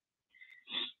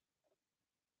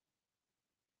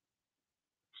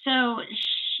 So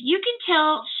you can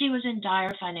tell she was in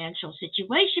dire financial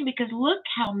situation because look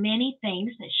how many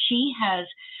things that she has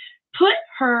put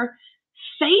her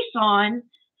face on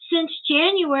since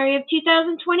January of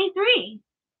 2023.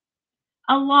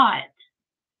 A lot.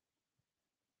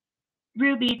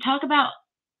 Ruby, talk about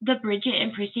the Bridget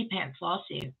and Prissy Pants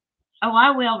lawsuit. Oh,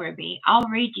 I will, Ruby. I'll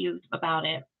read you about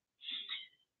it.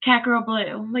 Cat Girl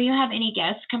Blue, will you have any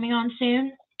guests coming on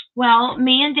soon? Well,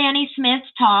 me and Danny Smith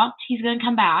talked. He's going to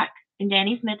come back. And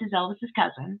Danny Smith is Elvis's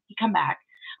cousin. He come back.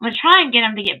 I'm going to try and get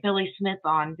him to get Billy Smith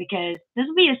on because this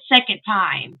will be his second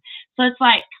time. So it's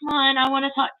like, come on, I want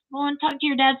to talk to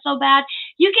your dad so bad.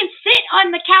 You can sit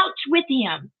on the couch with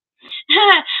him.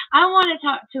 I want to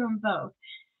talk to them both.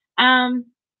 I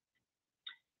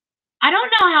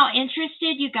don't know how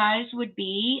interested you guys would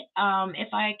be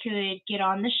if I could get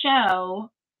on the show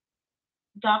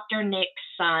Dr.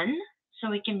 Nick's son so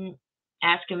we can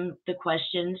ask him the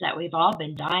questions that we've all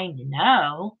been dying to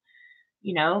know,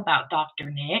 about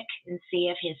Dr. Nick and see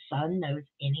if his son knows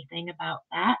anything about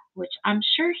that, which I'm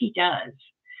sure he does.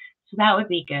 So that would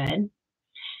be good.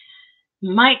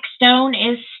 Mike Stone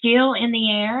is still in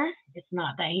the air. It's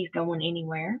not that he's going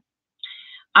anywhere.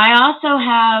 I also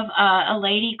have a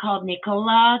lady called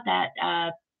Nicola that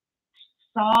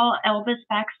saw Elvis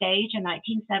backstage in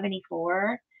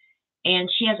 1974,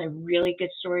 and she has a really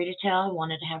good story to tell. I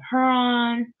wanted to have her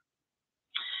on.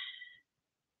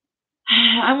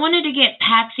 I wanted to get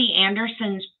Patsy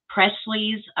Anderson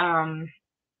Presley's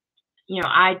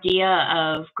idea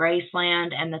of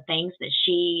Graceland and the things that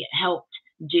she helped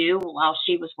do while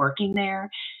she was working there.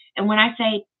 And when I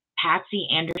say Patsy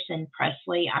Anderson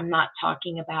Presley, I'm not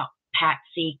talking about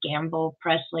Patsy Gamble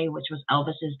Presley, which was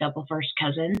Elvis's double first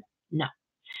cousin. No,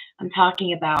 I'm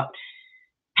talking about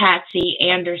Patsy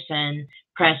Anderson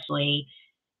Presley,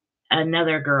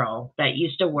 another girl that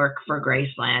used to work for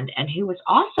Graceland and who was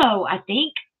also, I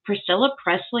think, Priscilla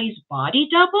Presley's body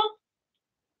double.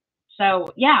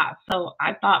 So, yeah, so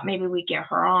I thought maybe we'd get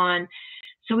her on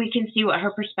so we can see what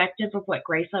her perspective of what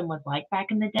Graceland was like back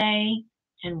in the day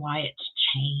and why it's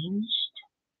changed.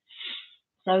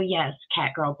 So, yes,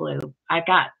 Cat Girl Blue, I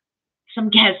got some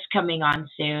guests coming on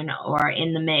soon or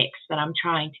in the mix that I'm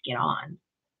trying to get on.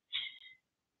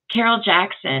 Carol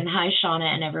Jackson, hi,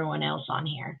 Shauna, and everyone else on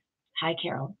here. Hi,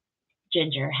 Carol.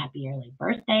 Ginger, happy early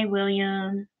birthday,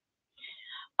 William.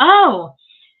 Oh,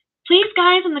 please,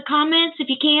 guys, in the comments, if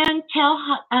you can,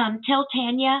 tell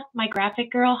Tanya, my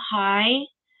graphic girl, hi.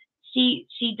 She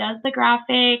does the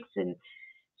graphics, and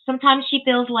sometimes she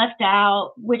feels left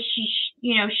out, which she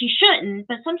shouldn't,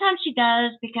 but sometimes she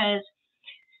does, because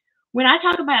when I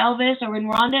talk about Elvis, or when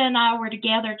Rhonda and I were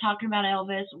together talking about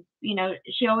Elvis,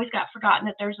 she always got forgotten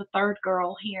that there's a third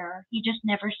girl here. You just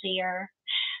never see her.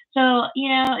 So,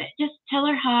 just tell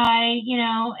her hi,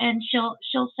 and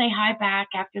she'll say hi back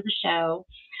after the show.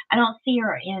 I don't see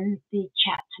her in the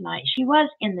chat tonight. She was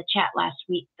in the chat last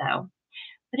week, though.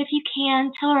 But if you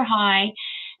can, tell her hi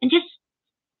and just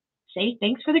say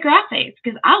thanks for the graphics,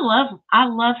 because I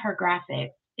love her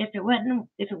graphics. If it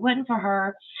wasn't for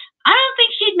her, I don't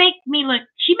think she makes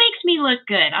me look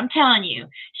good. I'm telling you.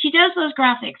 She does those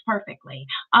graphics perfectly.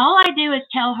 All I do is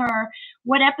tell her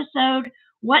what episode,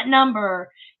 what number,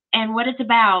 and what it's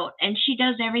about, and she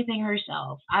does everything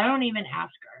herself. I don't even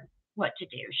ask her what to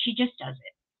do. She just does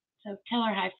it. So tell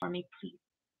her hi for me, please.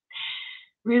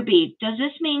 Ruby, does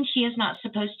this mean she is not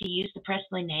supposed to use the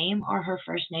Presley name or her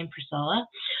first name, Priscilla?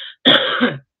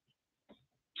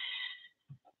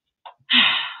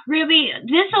 Ruby,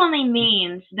 this only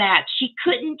means that she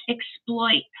couldn't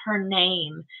exploit her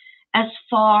name as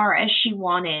far as she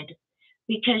wanted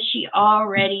because she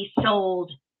already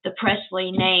sold the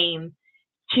Presley name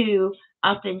to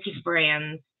Authentic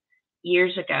Brands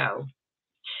years ago.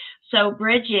 So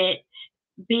Bridget,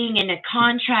 being in a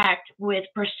contract with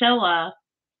Priscilla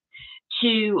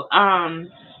to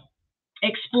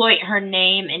exploit her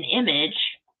name and image,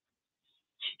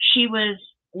 she was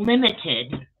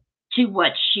limited to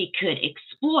what she could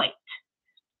exploit.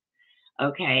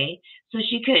 Okay, so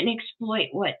she couldn't exploit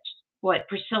what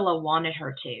Priscilla wanted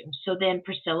her to. So then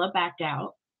Priscilla backed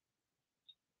out,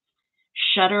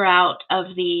 shut her out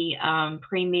of the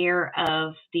premiere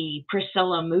of the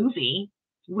Priscilla movie,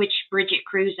 which Bridget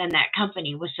Cruz and that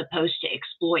company was supposed to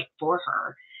exploit for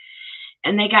her.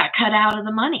 And they got cut out of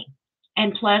the money.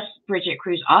 And plus, Bridget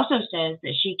Cruz also says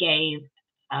that she gave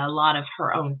a lot of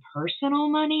her own personal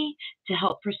money to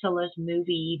help Priscilla's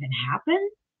movie even happen.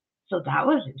 So that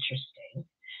was interesting.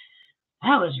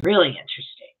 That was really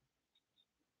interesting.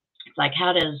 It's like,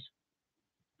 how does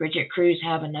Bridget Cruz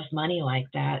have enough money like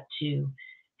that to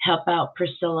help out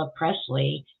Priscilla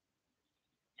Presley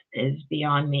is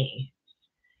beyond me.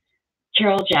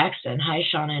 Carol Jackson, hi,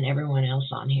 Shauna, and everyone else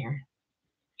on here.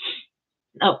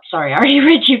 Oh, sorry, I already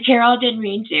read you, Carol. Didn't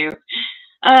mean to.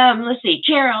 Let's see,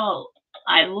 Carol,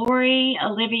 Lori,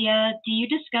 Olivia, do you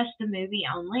discuss the movie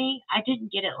only? I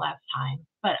didn't get it last time,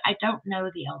 but I don't know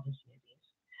the Elvis movies.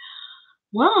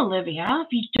 Well, Olivia, if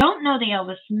you don't know the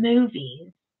Elvis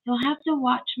movies, you'll have to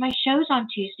watch my shows on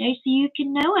Tuesday so you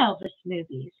can know Elvis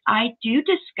movies. I do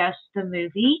discuss the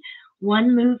movie,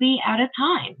 one movie at a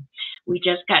time. We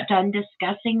just got done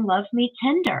discussing Love Me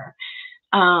Tender.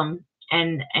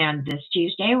 And this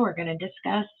Tuesday we're going to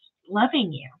discuss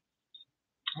Loving You.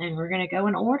 And we're going to go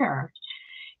in order.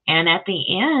 And at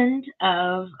the end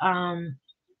of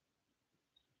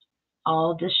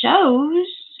all the shows,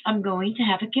 I'm going to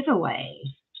have a giveaway.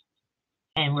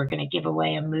 And we're going to give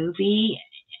away a movie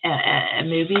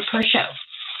per show.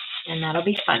 And that'll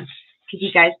be fun because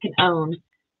you guys can own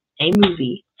a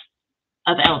movie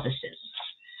of Elvis's.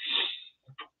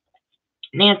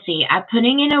 Nancy, I'm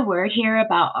putting in a word here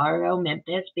about Argo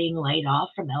Memphis being laid off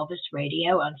from Elvis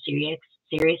Radio on Sirius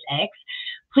X.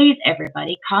 Please,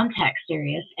 everybody, contact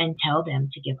Sirius and tell them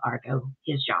to give Argo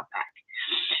his job back.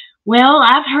 Well,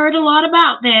 I've heard a lot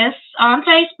about this on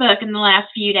Facebook in the last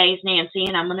few days, Nancy,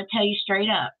 and I'm going to tell you straight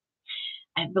up.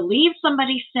 I believe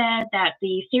somebody said that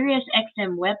the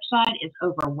SiriusXM website is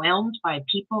overwhelmed by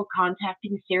people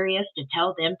contacting Sirius to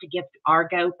tell them to give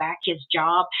Argo back his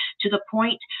job, to the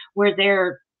point where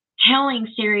they're telling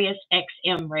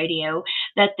SiriusXM radio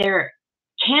that they're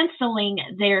canceling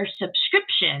their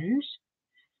subscriptions,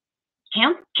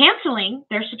 canceling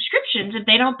their subscriptions if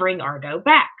they don't bring Argo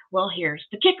back. Well, here's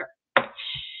the kicker.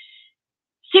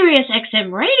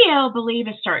 SiriusXM Radio, I believe,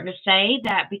 is starting to say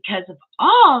that because of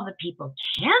all the people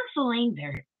canceling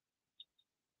their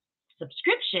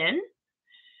subscription,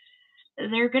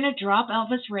 they're going to drop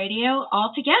Elvis Radio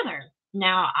altogether.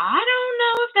 Now, I don't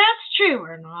know if that's true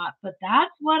or not, but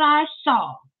that's what I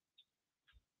saw.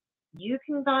 You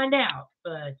can find out,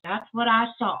 but that's what I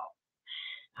saw.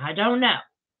 I don't know.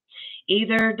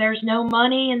 Either there's no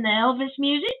money in the Elvis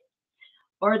music,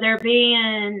 or they're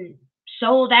being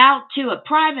sold out to a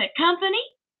private company,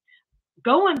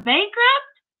 going bankrupt.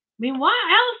 I mean, why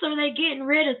else are they getting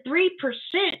rid of 3%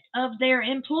 of their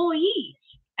employees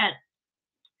at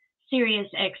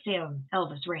SiriusXM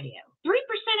Elvis Radio? 3%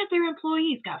 of their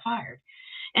employees got fired,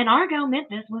 and Argo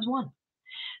Memphis was one.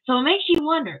 So it makes you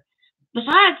wonder,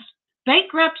 besides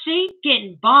bankruptcy,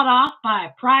 getting bought off by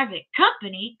a private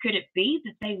company, could it be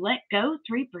that they let go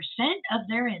 3% of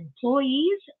their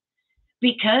employees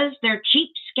because they're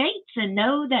cheapskates and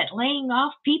know that laying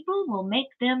off people will make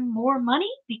them more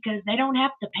money because they don't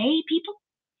have to pay people?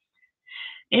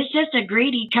 It's just a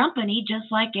greedy company, just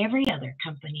like every other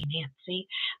company, Nancy.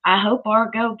 I hope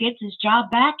Argo gets his job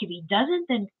back. If he doesn't,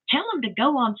 then tell him to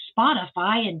go on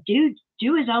Spotify and do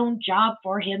his own job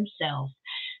for himself.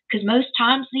 Because most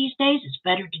times these days, it's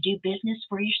better to do business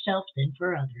for yourself than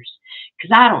for others.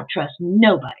 Because I don't trust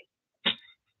nobody.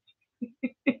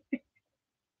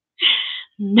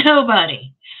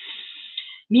 Nobody.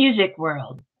 Music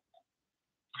world.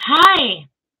 Hi.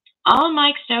 All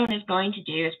Mike Stone is going to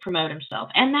do is promote himself.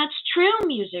 And that's true,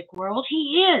 music world.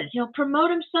 He is. He'll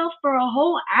promote himself for a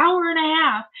whole hour and a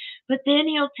half, but then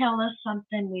he'll tell us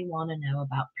something we want to know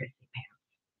about Prissy Pants.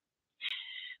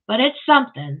 But it's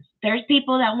something. There's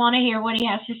people that want to hear what he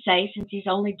has to say since he's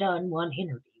only done one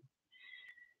interview.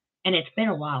 And it's been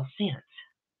a while since.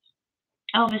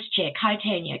 Elvis Chick. Hi,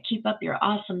 Tanya. Keep up your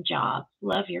awesome job.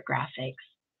 Love your graphics.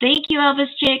 Thank you,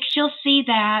 Elvis Chick. She'll see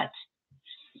that.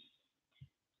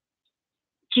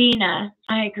 Gina.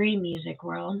 I agree, Music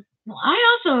World. Well,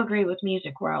 I also agree with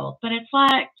Music World, but it's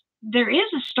like there is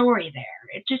a story there.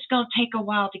 It's just going to take a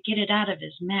while to get it out of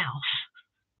his mouth.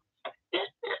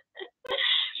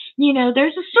 You know,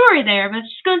 there's a story there, but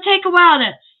it's just going to take a while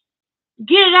to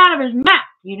get it out of his mouth,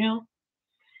 you know.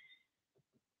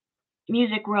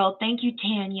 Music World, thank you,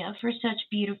 Tanya, for such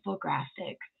beautiful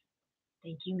graphics.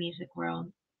 Thank you, Music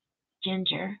World.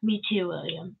 Ginger, me too,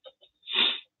 William.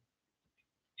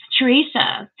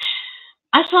 Teresa,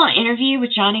 I saw an interview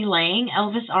with Johnny Lang,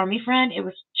 Elvis Army friend. It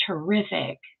was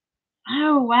terrific.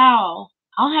 Oh, wow.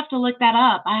 I'll have to look that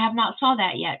up. I have not saw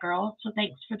that yet, girl, so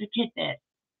thanks for the tidbit.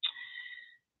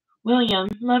 William,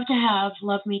 love to have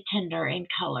Love Me Tender in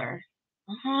color.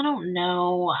 I don't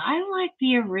know. I like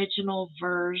the original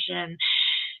version.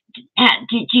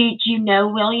 Did you know,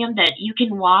 William, that you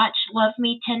can watch Love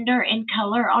Me Tender in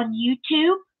color on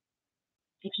YouTube?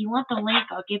 If you want the link,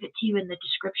 I'll give it to you in the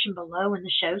description below when the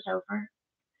show's over.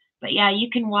 But yeah, you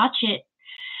can watch it.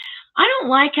 I don't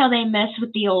like how they mess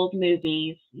with the old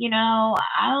movies. You know,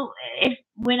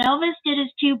 when Elvis did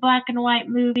his 2 black and white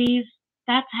movies,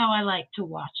 that's how I like to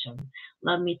watch them.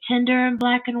 Love Me Tender in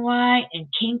black and white and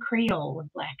King Creole in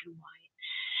black and white.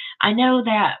 I know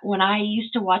that when I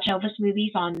used to watch Elvis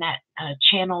movies on that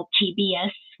channel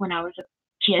TBS when I was a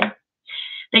kid,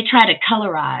 they try to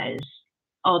colorize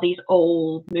all these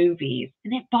old movies,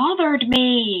 and it bothered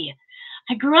me.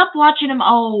 I grew up watching them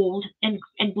old in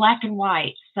black and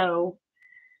white, so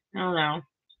I don't know.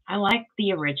 I like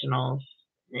the originals.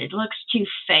 It looks too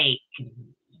fake and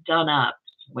done up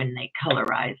when they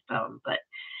colorize them, but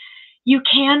you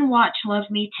can watch Love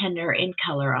Me Tender in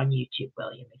color on YouTube,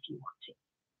 William, if you want to.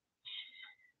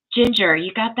 Ginger,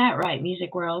 you got that right,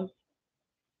 Music World.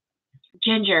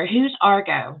 Ginger, who's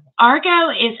Argo? Argo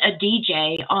is a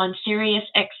DJ on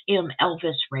SiriusXM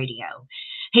Elvis Radio.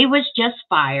 He was just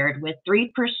fired with 3%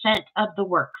 of the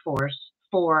workforce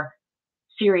for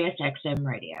SiriusXM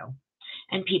Radio,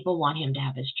 and people want him to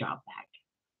have his job back.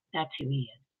 That's who he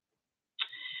is.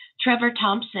 Trevor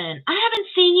Thompson. I haven't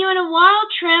seen you in a while,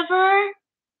 Trevor.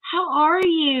 How are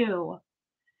you?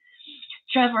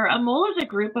 Trevor, a mole is a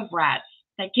group of rats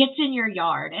that gets in your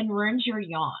yard and ruins your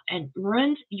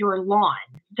lawn.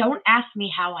 Don't ask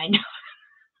me how I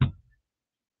know.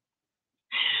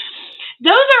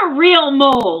 Those are real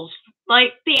moles,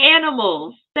 like the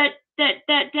animals that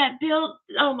that build.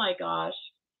 Oh my gosh,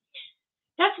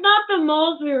 that's not the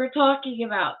moles we were talking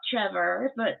about,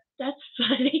 Trevor. But that's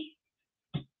funny.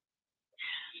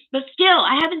 But still,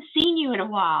 I haven't seen you in a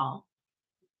while.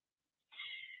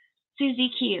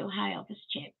 Susie Q. Hi, Elvis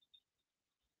Chip.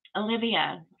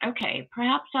 Olivia. Okay,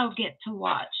 perhaps I'll get to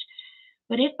watch.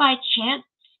 But if by chance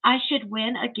I should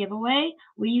win a giveaway,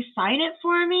 will you sign it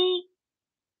for me?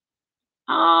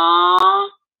 Aww,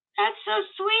 that's so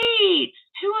sweet.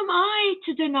 Who am I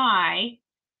to deny?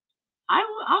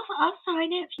 I'll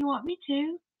sign it if you want me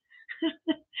to.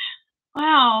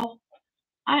 Wow,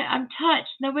 I'm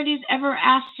touched. Nobody's ever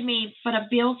asked me but a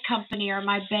bill company or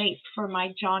my bank for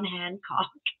my John Hancock.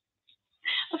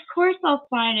 Of course I'll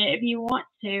sign it if you want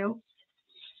to.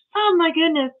 Oh my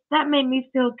goodness, that made me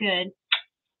feel good.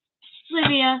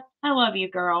 Olivia, I love you,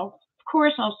 girl. Of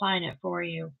course I'll sign it for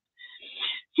you.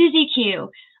 Susie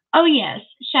Q. Oh yes,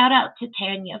 shout out to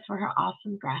Tanya for her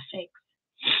awesome graphics.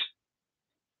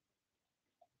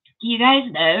 Do you guys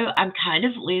know I'm kind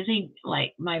of losing,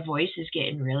 like, my voice is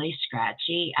getting really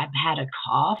scratchy. I've had a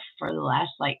cough for the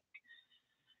last, like,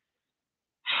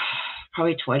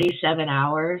 probably 27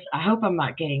 hours. I hope I'm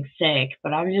not getting sick,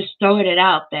 but I'm just throwing it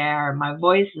out there. My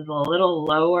voice is a little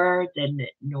lower than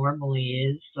it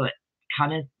normally is, so it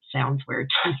kind of sounds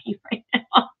weird to me right now.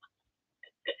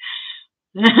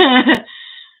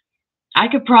 I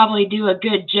could probably do a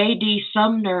good J.D.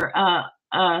 Sumner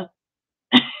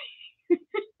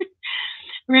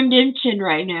rendition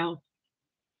right now.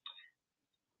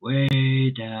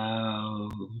 Way down,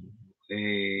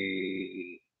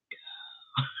 way down.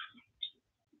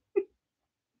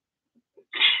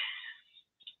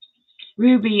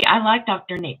 Ruby, I like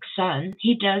Dr. Nick's son.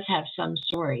 He does have some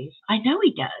stories. I know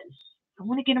he does. I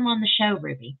want to get him on the show,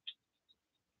 Ruby.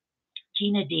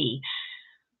 Gina D.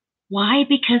 Why?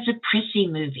 Because of Prissy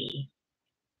movie.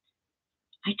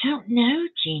 I don't know,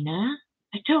 Gina.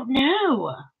 I don't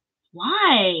know.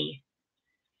 Why?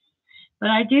 But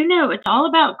I do know it's all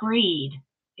about greed.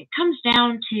 It comes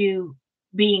down to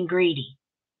being greedy.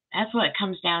 That's what it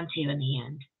comes down to in the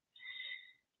end.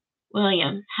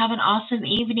 William, have an awesome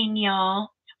evening,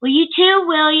 y'all. Well, you too,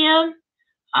 William.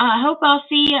 I hope I'll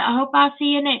see you. I hope I'll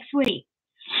see you next week.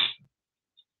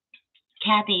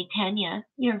 Kathy, Tanya,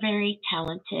 you're very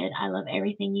talented. I love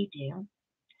everything you do.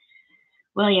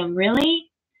 William,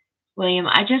 really? William,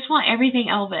 I just want everything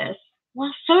Elvis.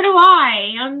 Well, so do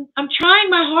I. I'm trying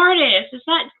my hardest. It's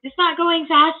not going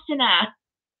fast enough.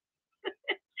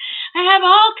 I have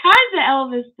all kinds of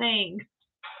Elvis things.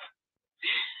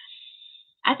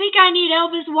 I think I need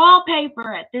Elvis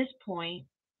wallpaper at this point.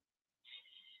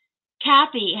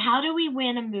 Kathy, how do we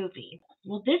win a movie?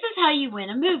 Well, this is how you win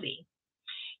a movie.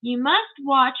 You must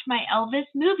watch my Elvis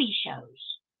movie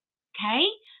shows. Okay?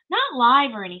 Not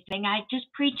live or anything. I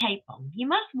just pre-tape them. You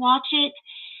must watch it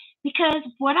because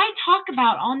what I talk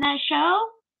about on that show,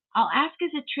 I'll ask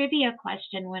as a trivia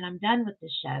question when I'm done with the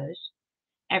shows.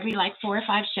 Every like 4 or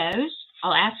 5 shows,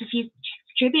 I'll ask a few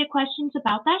trivia questions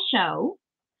about that show.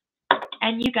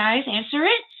 And you guys answer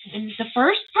it. And the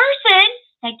first person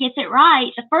that gets it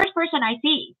right, the first person I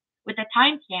see with a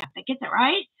timestamp that gets it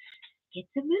right, gets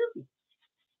a movie.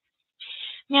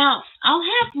 Now, I'll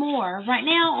have more. Right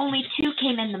now, only 2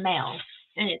 came in the mail,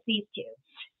 and it's these 2.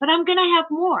 But I'm going to have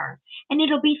more, and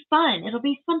it'll be fun. It'll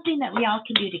be something that we all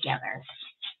can do together,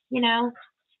 you know,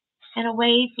 and a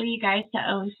way for you guys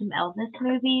to own some Elvis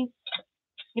movies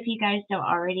if you guys don't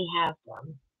already have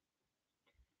them.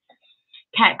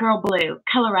 Cat Girl Blue,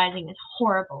 colorizing is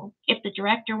horrible. If the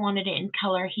director wanted it in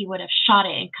color, he would have shot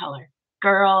it in color.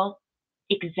 Girl,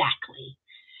 exactly.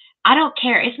 I don't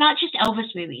care. It's not just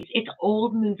Elvis movies. It's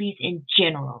old movies in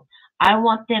general. I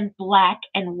want them black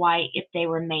and white if they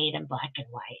were made in black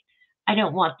and white. I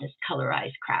don't want this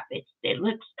colorized crap. It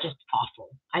looks just awful.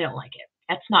 I don't like it.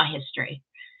 That's not history.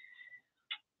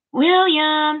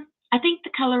 William, I think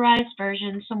the colorized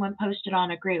version someone posted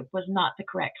on a group was not the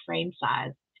correct frame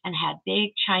size and had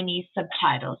big Chinese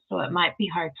subtitles, so it might be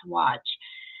hard to watch.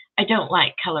 I don't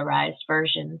like colorized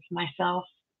versions myself.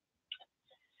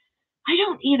 I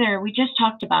don't either. We just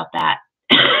talked about that.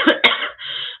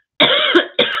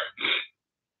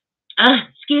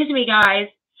 Excuse me, guys.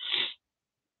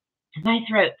 My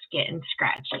throat's getting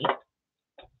scratchy.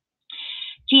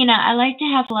 Gina, I like to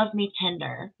have Love Me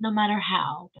Tender, no matter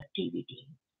how, but DVD.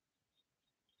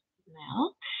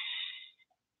 Well,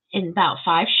 in about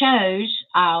 5 shows,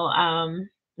 I'll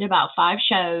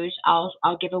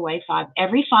give away 5.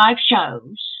 Every 5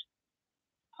 shows,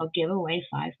 I'll give away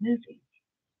 5 movies.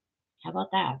 How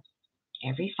about that?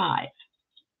 Every 5.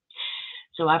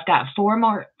 So I've got 4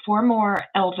 more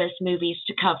Elvis movies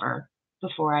to cover.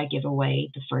 before I give away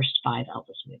the first 5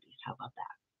 Elvis movies. How about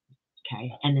that?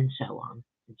 Okay, and then so on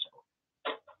and so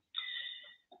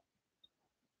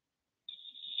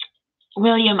on.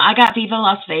 William, I got Viva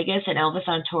Las Vegas and Elvis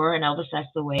on Tour and Elvis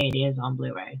That's the Way It Is on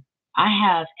Blu-ray. I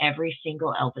have every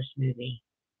single Elvis movie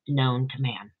known to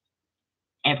man.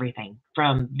 Everything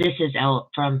from This Is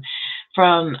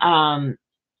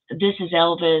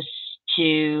Elvis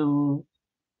to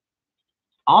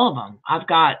all of them. I've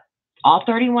got all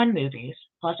 31 movies.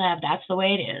 Plus, I have That's the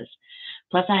Way It Is.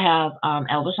 Plus, I have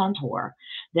Elvis on Tour.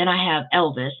 Then I have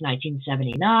Elvis,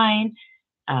 1979.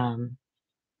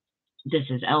 This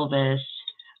Is Elvis.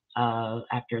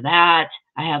 After that,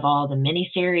 I have all the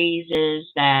miniseries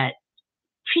that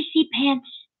Prissy Pants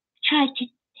tried to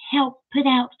help put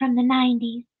out from the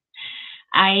 90s.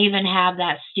 I even have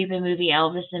that stupid movie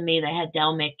Elvis and Me that had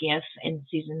Del McGiff and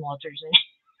Susan Walters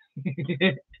in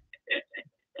it.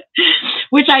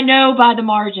 Which I know by the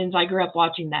margins. I grew up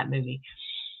watching that movie.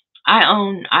 I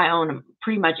own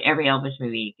pretty much every Elvis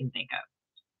movie you can think of.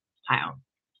 I own.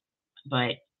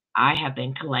 But I have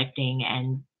been collecting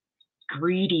and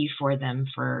greedy for them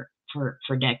for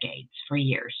decades, for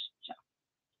years. So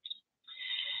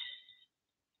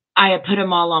I have put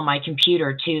them all on my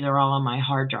computer too. They're all on my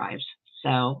hard drives.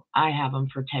 So I have them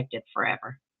protected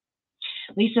forever.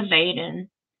 Lisa Vaden,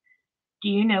 do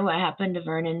you know what happened to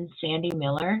Vernon and Sandy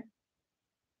Miller?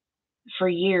 For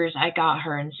years, I got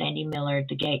her and Sandy Miller,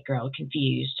 the gate girl,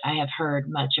 confused. I have heard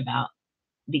much about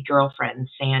the girlfriend,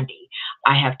 Sandy.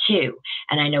 I have too.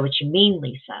 And I know what you mean,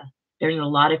 Lisa. There's a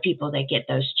lot of people that get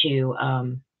those two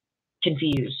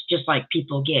confused, just like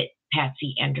people get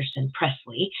Patsy Anderson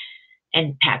Presley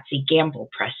and Patsy Gamble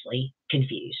Presley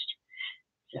confused.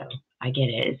 So I get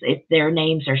it. Their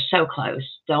names are so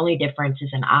close. The only difference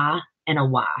is an I and a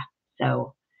Y.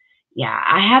 So yeah,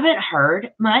 I haven't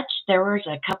heard much. There was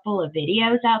a couple of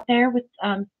videos out there with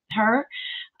her,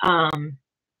 and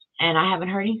I haven't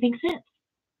heard anything since.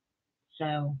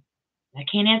 So I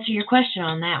can't answer your question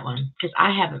on that one because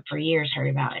I haven't for years heard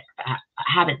about it. I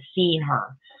haven't seen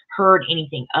her, heard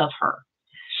anything of her.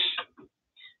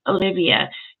 Olivia,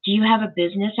 do you have a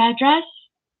business address?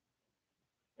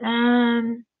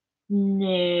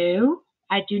 No,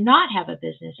 I do not have a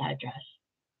business address.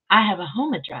 I have a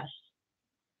home address.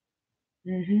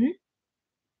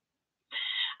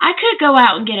 I could go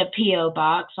out and get a P.O.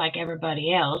 box like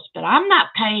everybody else, but I'm not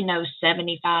paying no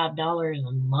 $75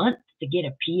 a month to get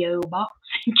a P.O. box.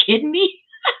 You kidding me?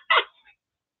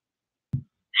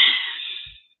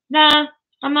 Nah,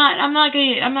 I'm not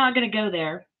gonna go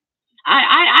there.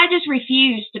 I just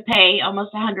refuse to pay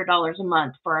almost $100 a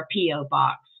month for a P.O.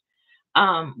 box.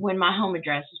 When my home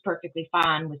address is perfectly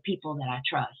fine with people that I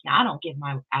trust. Now, I don't give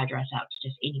my address out to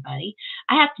just anybody.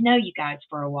 I have to know you guys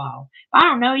for a while. If I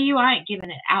don't know you, I ain't giving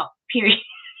it out, period.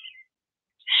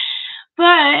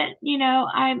 But, you know,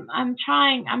 I'm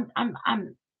trying,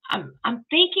 I'm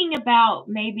thinking about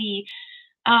maybe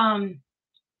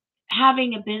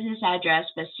having a business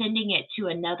address, but sending it to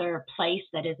another place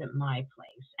that isn't my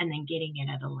place and then getting it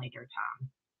at a later time.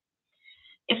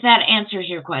 If that answers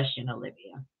your question,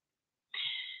 Olivia.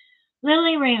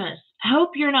 Lily Ramos,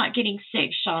 hope you're not getting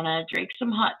sick, Shauna. Drink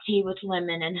some hot tea with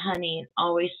lemon and honey. It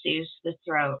always soothes the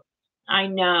throat. I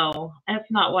know. That's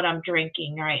not what I'm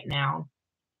drinking right now.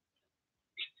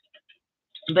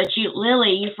 But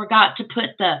Lily, you forgot to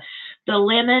put the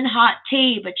lemon hot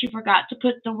tea, but you forgot to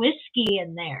put the whiskey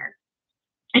in there.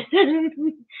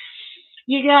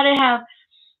 You gotta have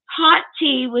hot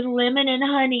tea with lemon and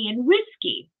honey and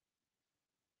whiskey.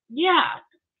 Yeah.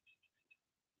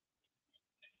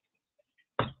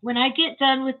 When I get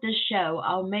done with this show,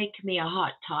 I'll make me a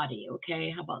hot toddy, okay?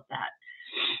 How about that?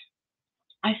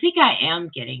 I think I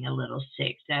am getting a little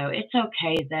sick, though. It's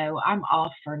okay, though. I'm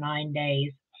off for 9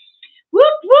 days.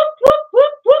 Whoop, whoop, whoop,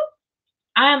 whoop, whoop.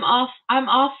 I'm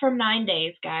off from 9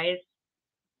 days, guys.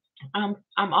 I'm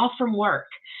off from work.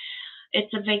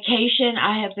 It's a vacation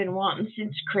I have been wanting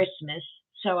since Christmas,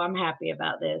 so I'm happy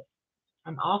about this.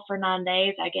 I'm off for 9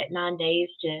 days. I get 9 days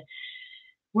to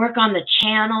work on the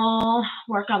channel,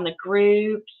 work on the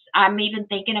groups. I'm even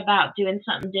thinking about doing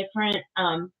something different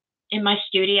in my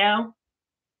studio.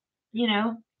 You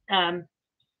know,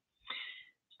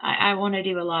 I want to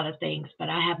do a lot of things, but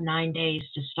I have 9 days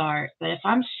to start. But if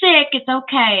I'm sick, it's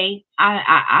okay.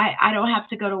 I don't have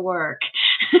to go to work.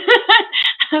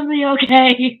 I'll be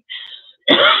okay.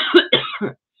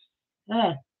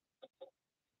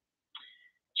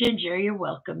 Ginger, you're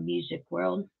welcome, Music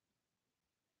World.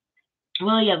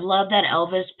 William, love that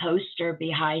Elvis poster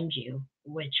behind you.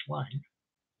 Which one?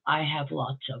 I have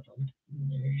lots of them.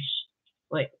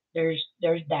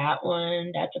 There's that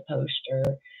one. That's a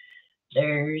poster.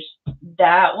 There's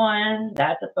that one.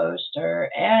 That's a poster.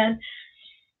 And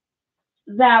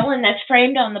that one that's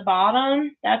framed on the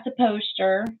bottom, that's a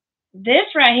poster. This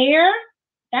right here,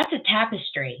 that's a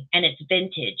tapestry, and it's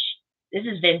vintage. This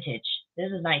is vintage. This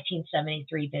is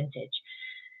 1973 vintage.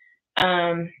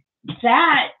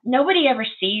 That nobody ever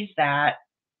sees that,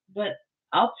 but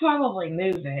I'll probably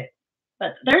move it.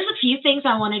 But there's a few things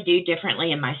I want to do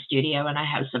differently in my studio, and I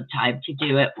have some time to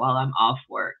do it while I'm off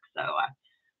work. So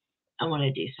I want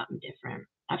to do something different.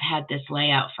 I've had this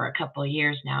layout for a couple of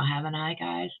years now, haven't I,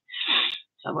 guys?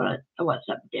 So I want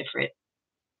something different.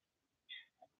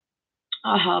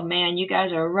 Oh man, you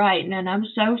guys are right, and I'm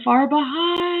so far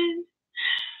behind.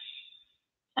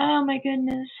 Oh my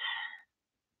goodness.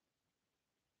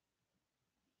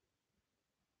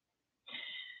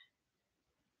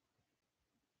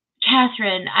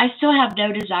 Catherine, I still have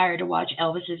no desire to watch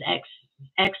Elvis's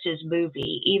ex's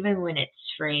movie, even when it's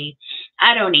free.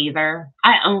 I don't either.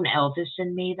 I own Elvis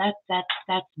in me.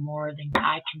 That's more than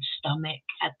I can stomach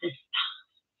at this.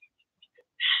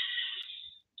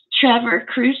 Trevor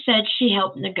Cruz said she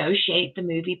helped negotiate the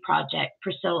movie project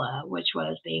Priscilla, which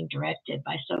was being directed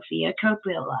by Sofia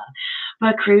Coppola.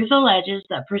 But Cruz alleges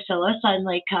that Priscilla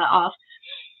suddenly cut off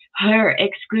her,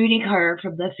 excluding her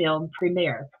from the film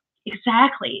premiere.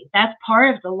 Exactly. That's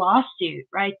part of the lawsuit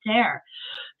right there.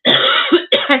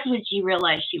 That's when she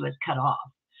realized she was cut off.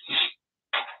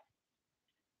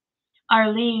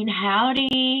 Arlene,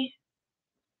 howdy.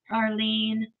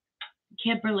 Arlene,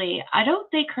 Kimberly, I don't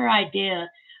think her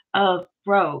idea of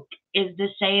broke is the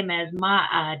same as my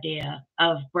idea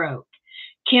of broke.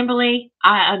 Kimberly,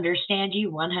 I understand you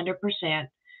 100%.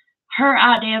 Her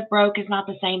idea of broke is not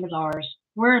the same as ours.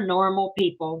 We're normal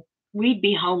people. We'd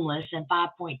be homeless in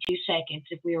 5.2 seconds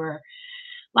if we were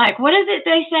like, what is it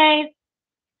they say?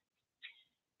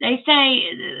 They say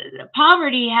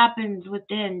poverty happens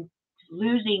within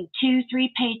losing 2,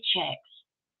 3 paychecks.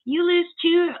 You lose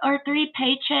 2 or 3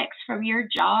 paychecks from your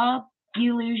job,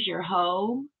 you lose your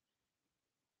home,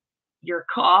 your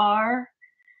car,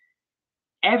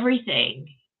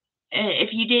 everything.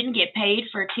 If you didn't get paid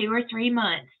for 2 or 3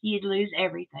 months, you'd lose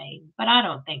everything. But I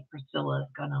don't think Priscilla's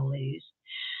gonna lose.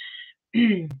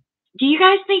 Do you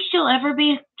guys think she'll ever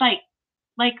be like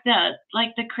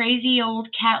the crazy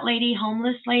old cat lady,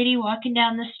 homeless lady walking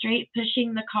down the street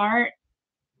pushing the cart?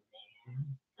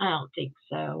 I don't think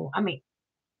so. I mean,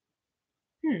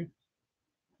 hmm,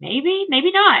 maybe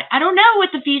not. I don't know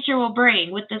what the future will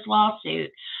bring with this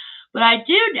lawsuit, but I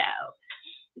do know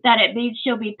that it means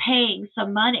she'll be paying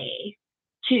some money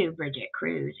to Bridget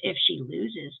Cruz if she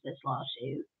loses this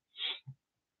lawsuit.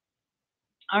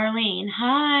 Arlene,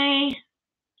 hi.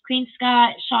 Queen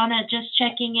Scott, Shauna just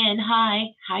checking in.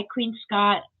 Hi, Queen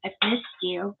Scott. I've missed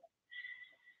you.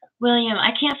 William,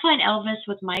 I can't find Elvis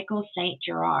with Michael St.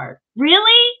 Gerard.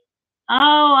 Really?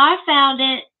 Oh, I found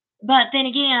it. But then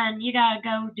again, you gotta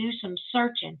go do some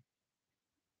searching.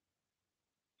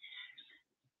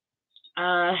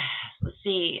 Uh, let's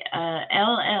see.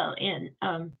 LLNWT.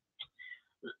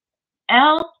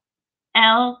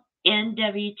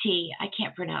 I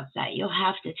can't pronounce that. You'll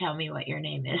have to tell me what your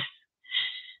name is.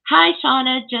 Hi,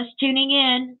 Shauna. Just tuning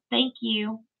in. Thank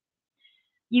you.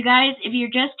 You guys, if you're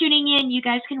just tuning in, you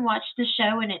guys can watch the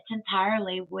show in its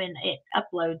entirely when it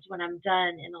uploads when I'm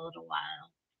done in a little while.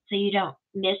 So you don't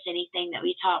miss anything that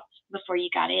we talked before you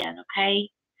got in, okay?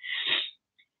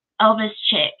 Elvis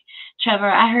Chick.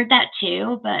 Trevor, I heard that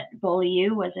too, but Bully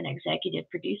U was an executive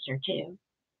producer too.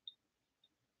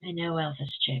 I know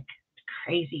Elvis Chick.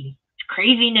 Crazy.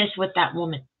 Craziness with that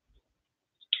woman.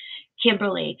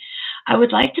 Kimberly, I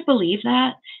would like to believe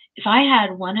that if I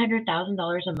had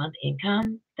 $100,000 a month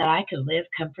income, that I could live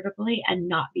comfortably and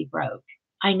not be broke.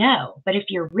 I know, but if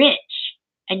you're rich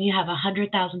and you have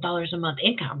 $100,000 a month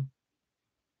income,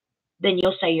 then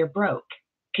you'll say you're broke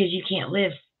because you can't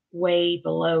live way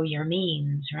below your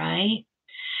means, right?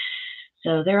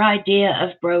 So their idea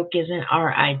of broke isn't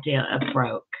our idea of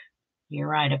broke. You're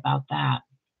right about that.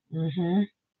 Mhm.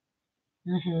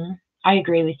 Mhm. I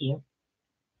agree with you.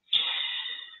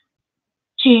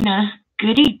 Gina,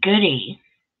 goody goody.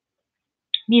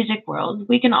 Music world.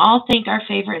 We can all thank our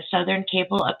favorite Southern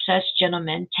cable obsessed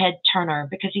gentleman, Ted Turner,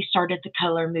 because he started the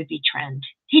color movie trend.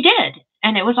 He did,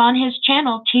 and it was on his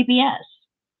channel, TBS.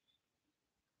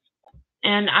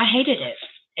 And I hated it.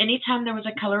 Anytime there was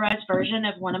a colorized version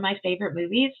of one of my favorite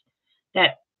movies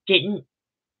that didn't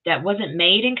that wasn't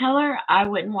made in color, I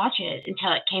wouldn't watch it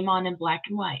until it came on in black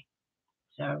and white.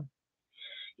 So,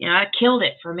 it killed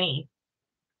it for me.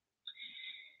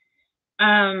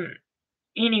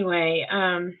 Anyway,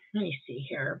 let me see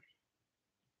here.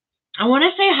 I want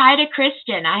to say hi to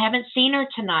Kristen. I haven't seen her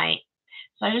tonight.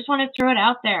 So I just want to throw it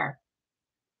out there.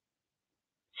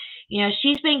 You know,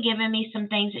 she's been giving me some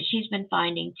things that she's been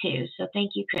finding too. So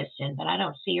thank you, Kristen. But I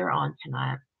don't see her on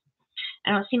tonight.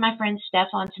 I don't see my friend Steph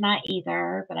on tonight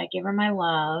either, but I give her my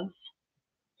love.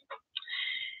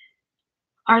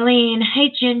 Arlene,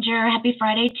 hey Ginger, happy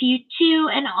Friday to you too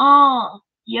and all.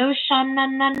 Yo shana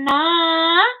na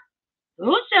na.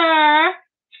 Ooh, sir.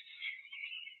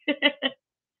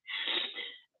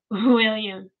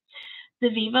 William, the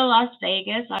Viva Las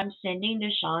Vegas I'm sending to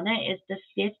Shauna is the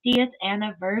 50th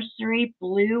anniversary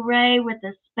Blu-ray with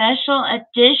a special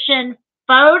edition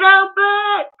photo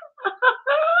book.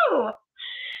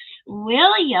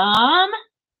 William,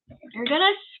 you're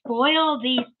gonna spoil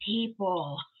these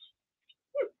people.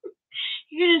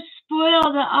 You're gonna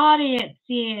spoil the audience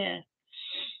here.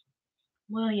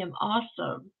 William,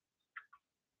 awesome.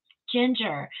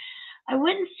 Ginger, I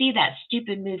wouldn't see that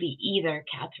stupid movie either,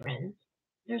 Catherine.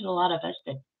 There's a lot of us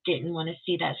that didn't want to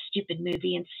see that stupid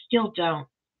movie and still don't.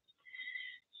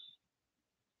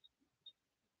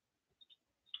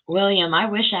 William, I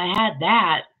wish I had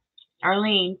that.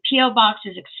 Arlene, P.O. Box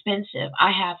is expensive.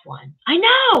 I have one. I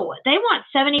know. They want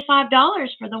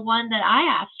 $75 for the one that I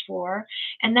asked for.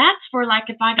 And that's for like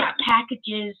if I got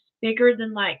packages bigger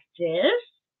than like this.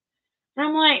 And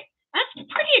I'm like, that's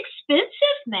pretty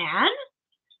expensive, man.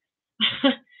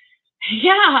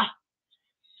 Yeah.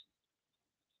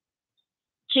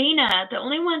 Gina, the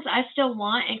only ones I still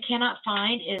want and cannot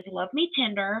find is Love Me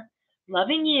Tender,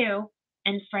 Loving You,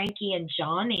 and Frankie and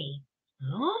Johnny.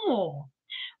 Oh.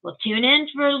 Well, tune in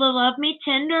for the Love Me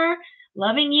Tender,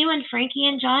 Loving You, and Frankie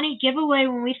and Johnny giveaway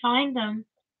when we find them.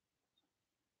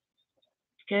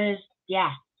 Because,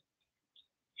 yeah.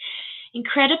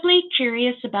 Incredibly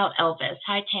curious about Elvis.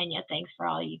 Hi, Tanya. Thanks for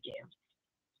all you do.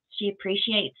 She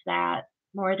appreciates that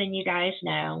more than you guys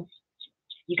know.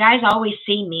 You guys always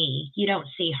see me. You don't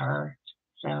see her.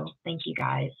 So thank you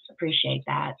guys. Appreciate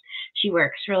that. She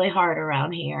works really hard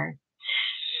around here.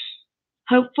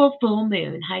 Hopeful full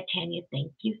moon. Hi, Tanya.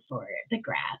 Thank you for the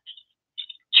graph.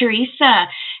 Teresa,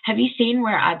 have you seen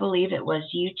where I believe it was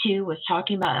U2 was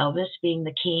talking about Elvis being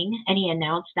the king, and he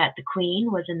announced that the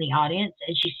queen was in the audience,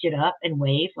 and she stood up and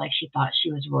waved like she thought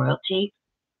she was royalty?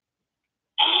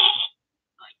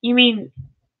 You mean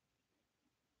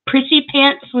Prissy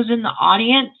Pants was in the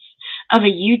audience of a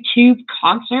YouTube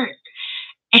concert,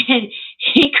 and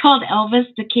he called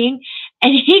Elvis the king,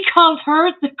 and he called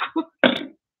her the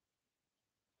queen?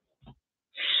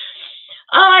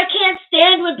 Oh, I can't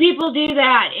stand when people do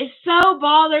that. It so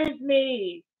bothers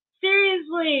me.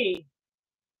 Seriously.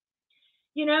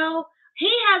 You know,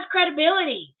 he has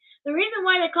credibility. The reason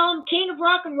why they call him King of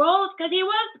Rock and Roll is because he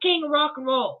was the King of Rock and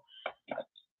Roll.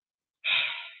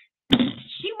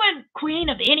 She wasn't queen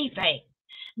of anything,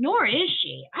 nor is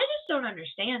she. I just don't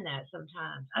understand that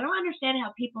sometimes. I don't understand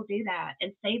how people do that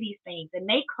and say these things and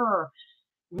make her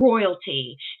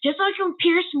royalty. Just like when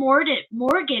Pierce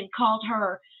Morgan called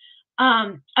her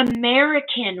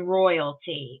American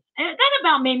royalty. That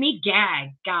about made me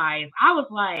gag, guys. I was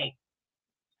like,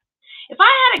 if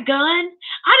I had a gun,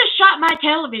 I'd have shot my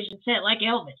television set like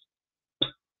Elvis.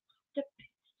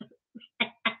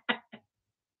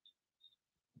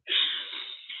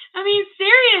 I mean,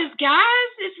 serious,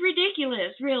 guys. It's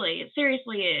ridiculous, really. It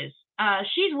seriously is.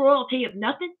 She's royalty of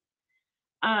nothing.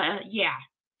 Yeah.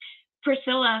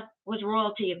 Priscilla was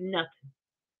royalty of nothing.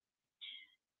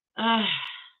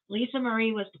 Lisa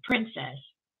Marie was the princess.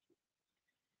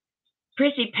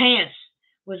 Prissy Pants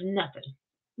was nothing.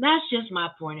 That's just my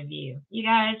point of view. You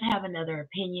guys have another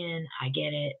opinion. I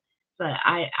get it. But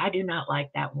I do not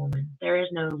like that woman. There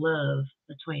is no love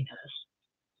between us.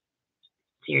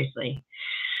 Seriously.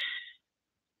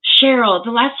 Cheryl,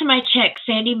 the last time I checked,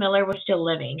 Sandy Miller was still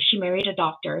living. She married a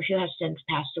doctor who has since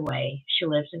passed away. She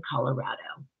lives in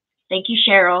Colorado. Thank you,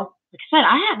 Cheryl. Like I said,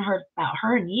 I hadn't heard about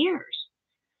her in years.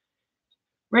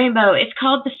 Rainbow, it's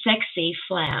called The Sexy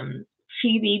Flam.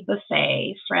 Phoebe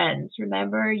Buffet, Friends.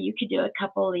 Remember, you could do a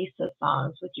couple Lisa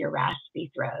songs with your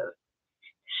raspy throat.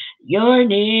 You're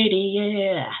an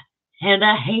idiot, and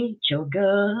I hate your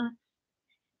guts.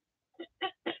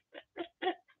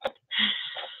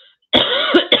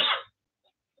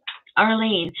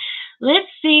 Arlene, let's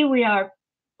see we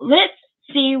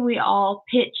all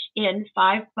pitch in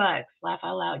 $5. Laugh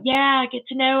out loud. Yeah, get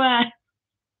to know us.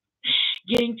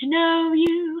 Getting to know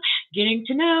you, getting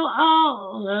to know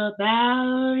all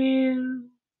about you.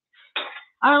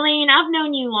 Arlene, I've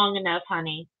known you long enough,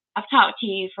 honey. I've talked to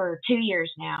you for 2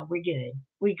 years now. We're good.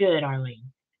 We're good,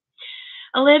 Arlene.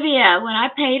 Olivia, when I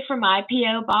paid for my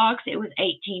P.O. box, it was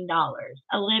 $18.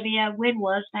 Olivia, when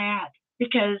was that?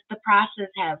 Because the prices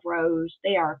have rose.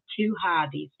 They are too high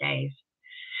these days.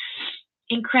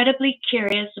 incredibly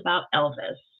curious about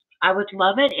Elvis. I would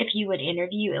love it if you would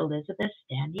interview Elizabeth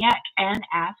Standiak and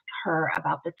ask her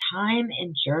about the time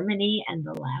in Germany and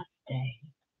the last day.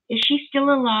 Is she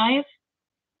still alive?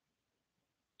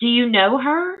 Do you know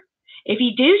her? If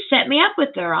you do, set me up with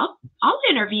her. I'll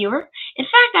interview her. In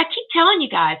fact, I keep telling you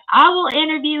guys, I will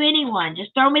interview anyone.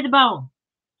 Just throw me the bone.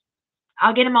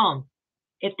 I'll get them on.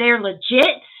 If they're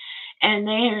legit and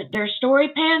their story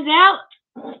pans out,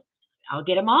 I'll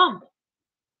get them on.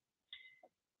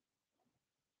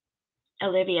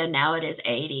 Olivia, now it is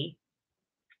 80.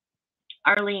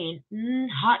 Arlene,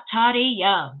 hot toddy,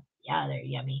 yum. Yeah, they're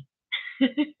yummy.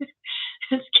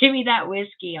 Just give me that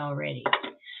whiskey already.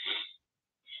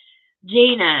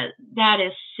 Gina, that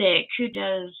is sick. Who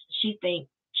does she think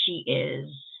she is?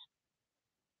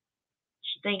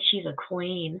 She thinks she's a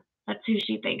queen. That's who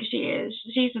she thinks she is.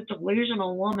 She's a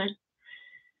delusional woman.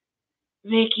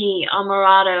 Vicky,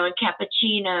 Amaretto, and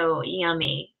cappuccino,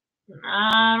 yummy.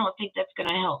 I don't think that's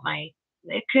gonna help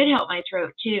it could help my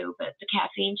throat too, but the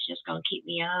caffeine's just gonna keep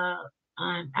me up.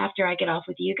 After I get off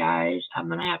with you guys, I'm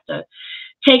gonna have to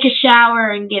take a shower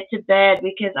and get to bed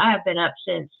because I have been up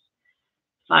since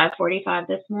 5:45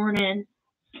 this morning.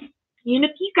 You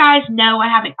guys know I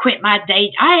haven't quit my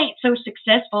day. I ain't so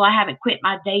successful. I haven't quit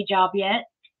my day job yet.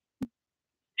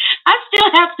 I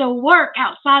still have to work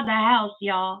outside the house,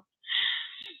 y'all.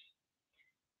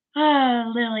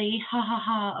 Lily, ha ha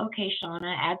ha. Okay,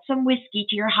 Shauna, add some whiskey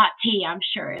to your hot tea. I'm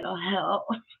sure it'll help.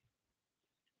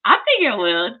 I think it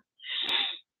would.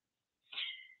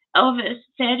 Elvis,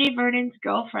 Sandy Vernon's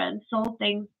girlfriend, sold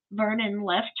things Vernon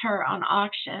left her on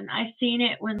auction. I seen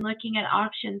it when looking at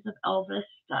auctions of Elvis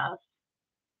stuff.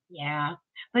 Yeah,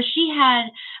 but she had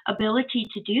ability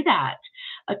to do that.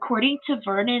 According to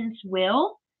Vernon's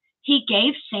will, he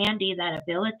gave Sandy that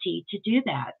ability to do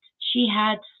that. She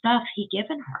had stuff he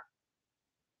given her.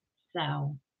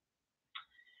 So,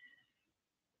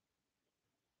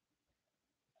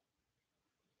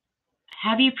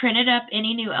 have you printed up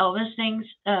any new Elvis things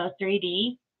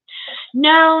 3D?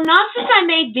 No, not since I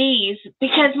made these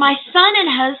because my son and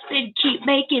husband keep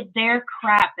making their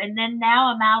crap, and then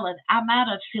now I'm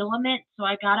out of filament, so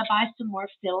I gotta buy some more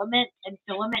filament, and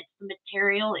filament's the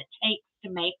material it takes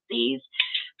to make these.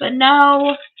 But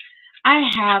no, I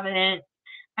haven't.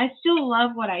 I still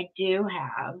love what I do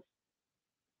have.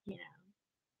 You know,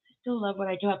 I still love what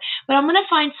I do have. But I'm gonna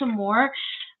find some more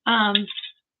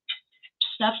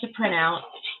stuff to print out.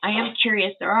 I am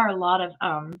curious. There are a lot of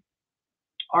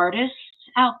artists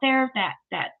out there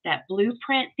that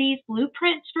blueprint these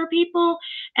blueprints for people,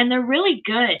 and they're really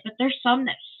good, but there's some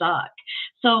that suck.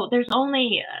 So there's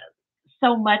only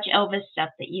so much Elvis stuff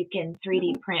that you can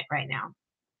 3D print right now.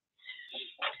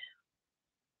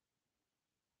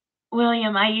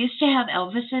 William, I used to have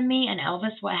Elvis in me and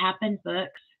Elvis What Happened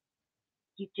books.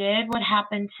 You did? What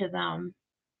happened to them?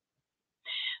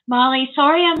 Molly,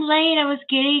 sorry I'm late. I was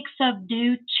getting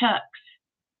subdued chucks.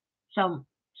 Some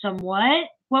what?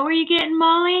 What were you getting,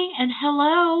 Molly? And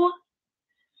hello?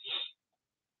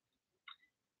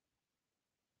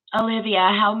 Olivia,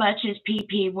 how much is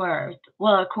PP worth?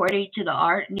 Well, according to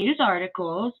the news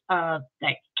articles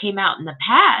that came out in the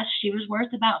past, she was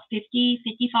worth about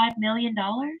 $55 million.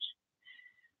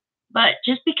 But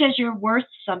just because you're worth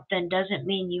something doesn't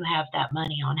mean you have that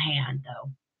money on hand,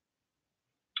 though.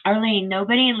 Arlene,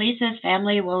 nobody in Lisa's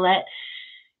family will let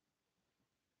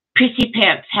Prissy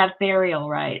Pants have burial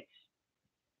rights.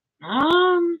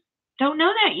 Don't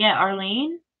know that yet,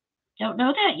 Arlene. Don't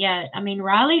know that yet. I mean,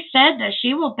 Riley said that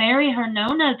she will bury her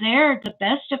Nona there at the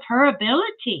best of her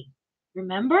ability.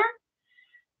 Remember?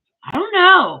 I don't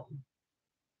know.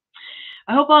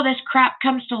 I hope all this crap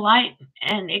comes to light,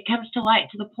 and it comes to light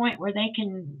to the point where they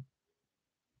can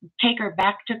take her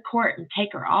back to court and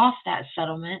take her off that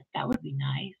settlement. That would be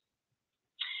nice.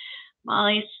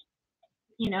 Molly's,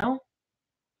 you know,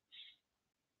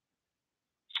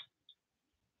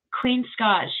 Queen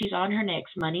Scott, she's on her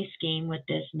next money scheme with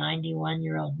this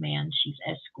 91-year-old man she's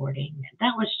escorting.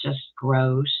 That was just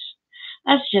gross.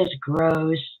 That's just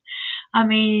gross. I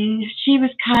mean, she was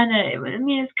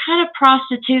it's kind of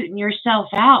prostituting yourself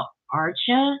out, aren't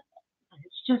you?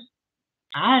 It's just,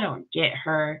 I don't get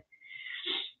her.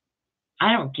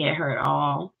 I don't get her at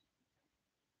all.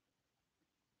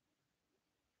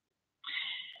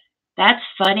 That's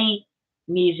funny,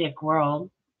 music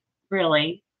world,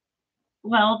 really.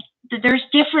 Well, there's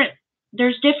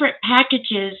different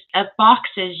packages of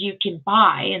boxes you can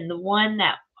buy, and the one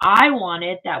that I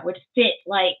wanted that would fit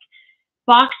like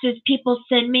boxes people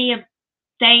send me of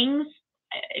things,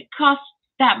 it costs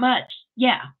that much.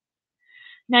 Yeah.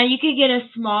 Now you could get a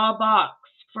small box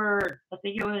for, I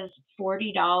think it was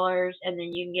 $40, and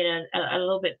then you can get a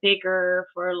little bit bigger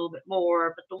for a little bit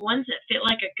more. But the ones that fit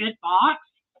like a good box,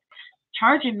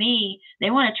 they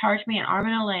want to charge me an arm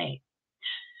and a leg.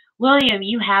 William,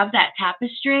 you have that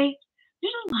tapestry?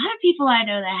 There's a lot of people I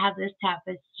know that have this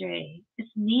tapestry.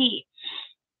 It's neat.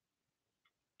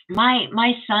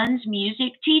 My son's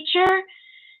music teacher,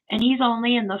 and he's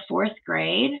only in the 4th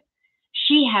grade,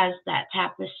 she has that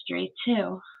tapestry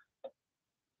too.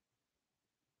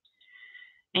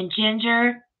 And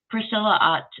Ginger, Priscilla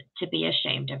ought to be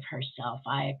ashamed of herself.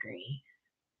 I agree.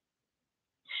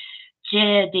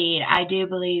 Indeed, I do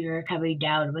believe you're coming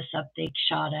down with something,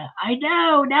 Shauna. I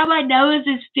know. Now my nose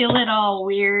is feeling all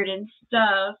weird and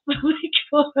stuff. Oh my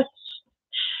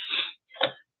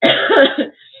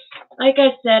gosh. Like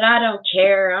I said, I don't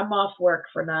care. I'm off work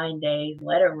for 9 days.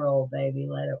 Let it roll, baby.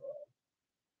 Let it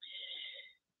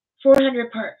roll.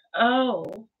 400 per.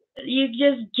 Oh, you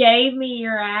just gave me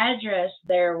your address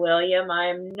there, William.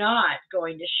 I'm not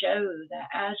going to show that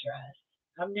address.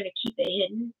 I'm going to keep it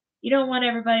hidden. You don't want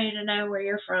everybody to know where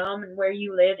you're from and where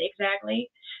you live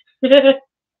exactly.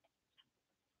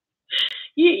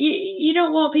 You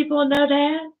don't want people to know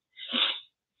that.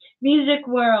 Music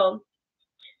world.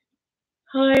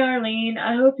 Hi, Arlene.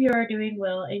 I hope you are doing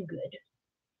well and good.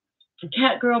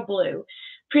 Cat Girl Blue.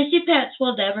 Prissy Pets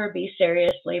will never be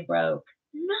seriously broke.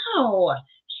 No.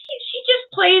 She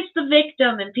just plays the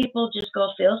victim, and people just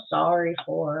go feel sorry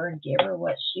for her and give her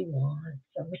what she wants.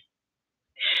 I mean,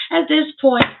 at this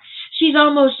point, she's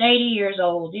almost 80 years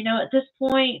old. At this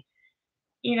point,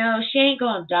 she ain't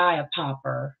going to die a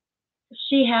pauper.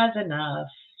 She has enough.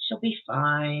 She'll be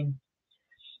fine.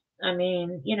 I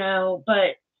mean,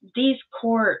 but these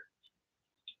court,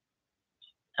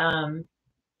 the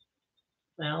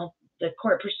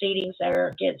court proceedings that are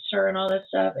against her and all this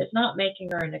stuff, it's not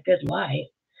making her in a good light.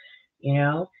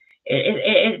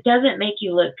 It doesn't make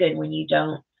you look good when you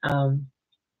don't,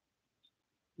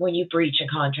 when you breach a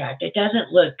contract. It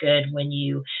doesn't look good when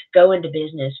you go into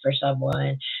business for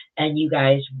someone and you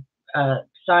guys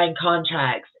sign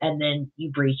contracts and then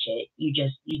you breach it. You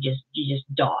just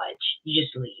dodge. You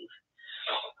just leave.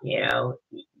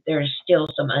 There's still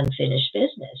some unfinished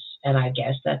business, and I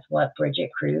guess that's what Bridget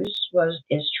Cruz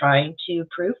is trying to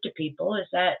prove to people, is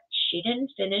that she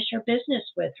didn't finish her business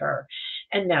with her,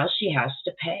 and now she has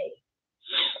to pay.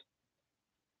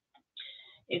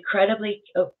 Incredibly,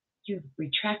 you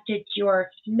retracted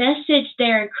your message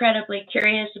there. Incredibly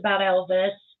curious about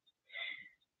Elvis.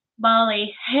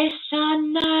 Molly, hey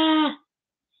Shauna.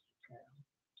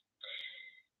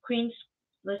 Queen's,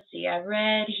 let's see, I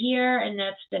read here, and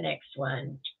that's the next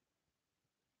one.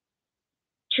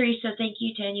 Teresa, thank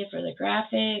you, Tanya, for the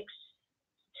graphics.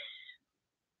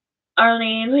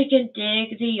 Arlene, we can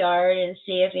dig the yard and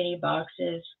see if any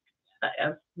boxes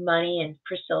of money in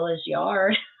Priscilla's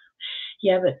yard.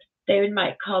 Yeah, but they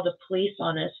might call the police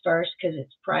on us first because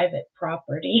it's private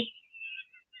property.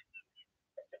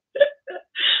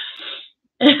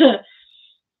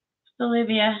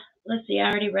 Olivia, let's see, I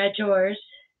already read yours.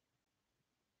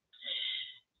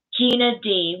 Gina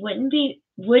D, wouldn't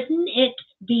it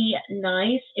be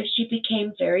nice if she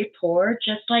became very poor,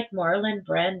 just like Marlon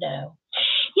Brando?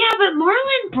 Yeah, but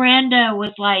Marlon Brando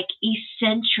was like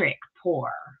eccentric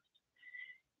poor.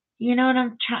 You know what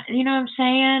I'm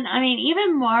saying? I mean,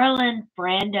 even Marlon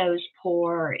Brando's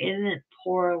poor isn't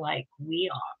poor like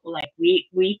we are, like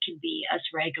we can be, us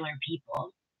regular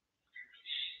people.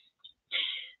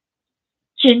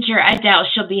 Ginger, I doubt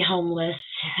she'll be homeless.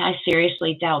 I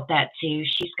seriously doubt that too.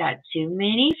 She's got too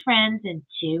many friends and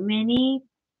too many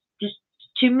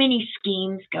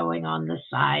schemes going on the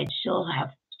side. She'll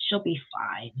be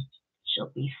fine.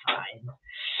 She'll be fine.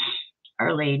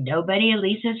 Early, nobody in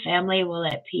Lisa's family will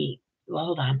let Pete. Well,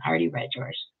 hold on, I already read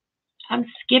yours. I'm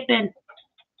skipping.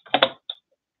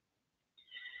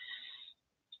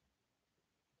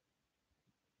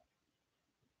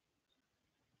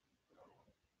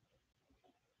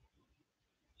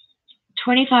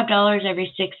 $25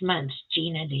 every 6 months,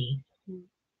 Gina D.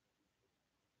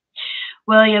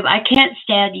 William, I can't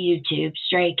stand YouTube,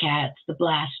 Stray Cats, The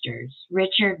Blasters,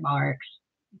 Richard Marx,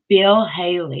 Bill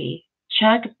Haley,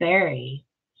 Chuck Berry,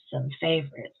 some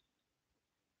favorites.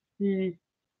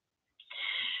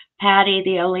 Patty,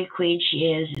 the only queen she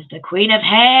is the queen of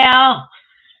hell.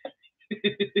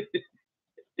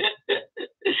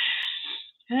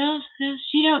 Well, if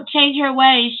she don't change her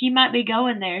ways, she might be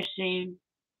going there soon.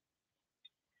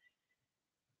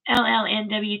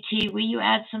 LLNWT, will you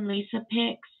add some Lisa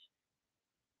pics?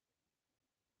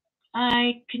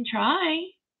 I can try.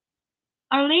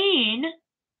 Arlene,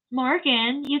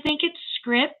 Morgan, you think it's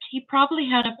script? He probably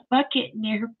had a bucket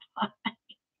nearby.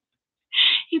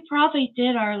 probably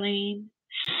did, Arlene.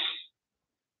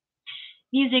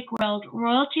 Music world,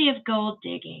 royalty of gold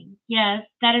digging. Yes,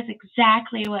 that is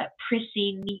exactly what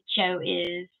Prissy Nicho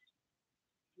is.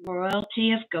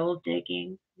 Royalty of gold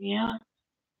digging. Yeah.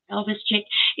 Elvis chick.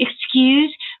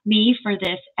 Excuse me for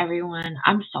this, everyone.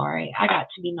 I'm sorry. I got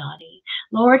to be naughty.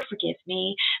 Lord forgive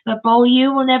me. But Bo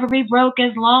you will never be broke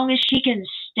as long as she can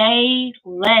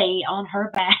lay on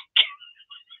her back.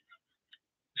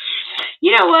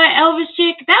 You know what, Elvis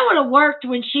chick? That would have worked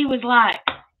when she was like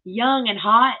young and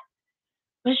hot.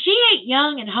 But she ain't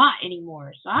young and hot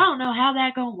anymore, so I don't know how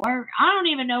that gonna work. I don't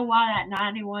even know why that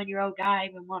 91-year-old guy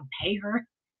even want to pay her.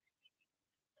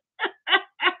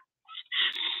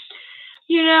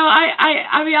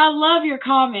 I mean, I love your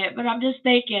comment, but I'm just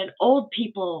thinking old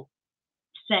people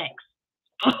sex.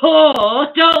 Oh,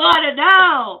 don't want to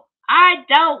know. I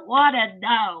don't want to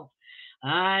know.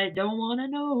 I don't want to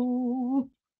know.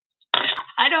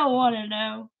 I don't want to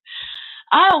know.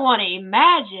 I don't want to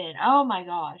imagine. Oh my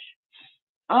gosh.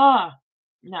 Oh,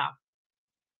 no,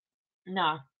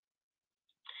 no.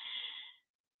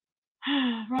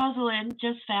 Rosalind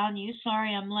just found you.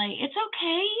 Sorry I'm late. It's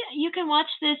okay. You can watch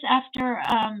this after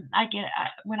I get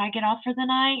when I get off for the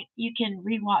night. You can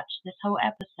rewatch this whole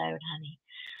episode, honey.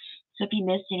 So if you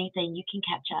missed anything, you can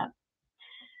catch up.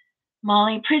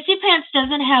 Molly, Prissy Pants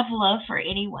doesn't have love for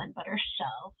anyone but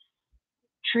herself.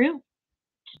 True.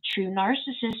 It's a true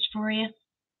narcissist for you.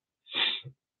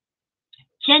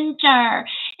 Ginger.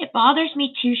 It bothers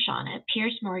me too, Shauna.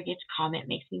 Pierce Morgan's comment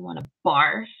makes me want to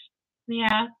barf.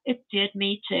 Yeah, it did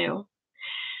me too.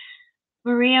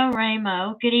 Maria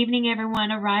Ramo. Good evening,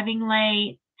 everyone. Arriving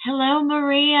late. Hello,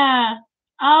 Maria.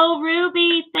 Oh,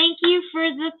 Ruby, thank you for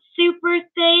the super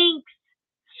thanks.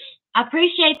 I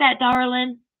appreciate that,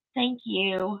 darling. Thank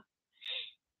you.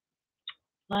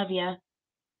 Love ya.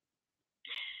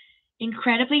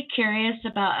 Incredibly curious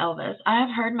about Elvis. I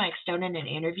have heard Mike Stone in an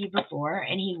interview before,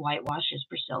 and he whitewashes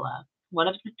Priscilla. One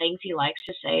of the things he likes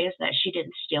to say is that she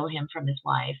didn't steal him from his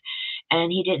wife,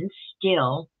 and he didn't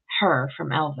steal her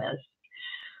from Elvis.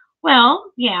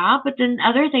 Well, yeah, but then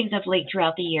other things have leaked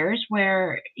throughout the years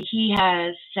where he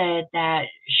has said that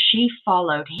she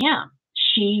followed him.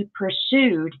 She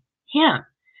pursued him.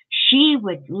 She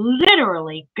would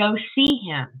literally go see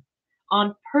him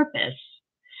on purpose.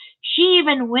 She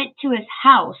even went to his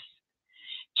house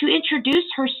to introduce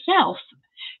herself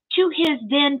to his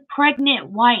then pregnant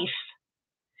wife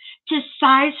to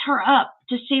size her up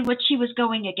to see what she was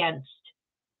going against.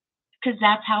 Because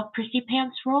that's how Prissy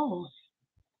Pants rolls.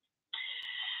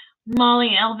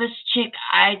 Molly Elvis chick,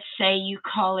 I'd say you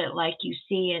call it like you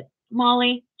see it.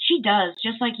 Molly, she does,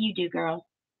 just like you do, girl.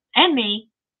 And me.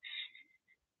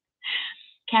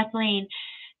 Kathleen,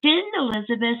 didn't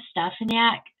Elizabeth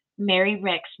Stefanik marry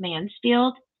Rex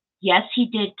Mansfield? Yes, he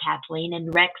did, Kathleen,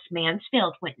 and Rex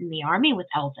Mansfield went in the army with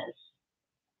Elvis.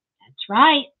 That's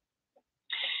right.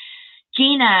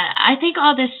 Gina, I think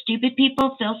all the stupid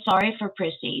people feel sorry for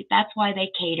Prissy. That's why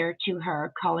they cater to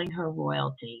her, calling her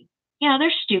royalty. Yeah,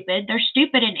 they're stupid. They're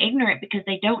stupid and ignorant because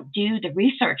they don't do the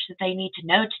research that they need to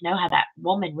know how that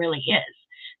woman really is.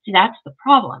 See, that's the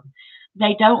problem.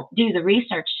 They don't do the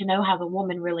research to know how the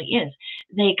woman really is.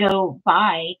 They go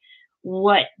by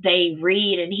what they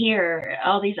read and hear,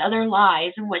 all these other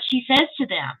lies and what she says to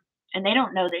them. And they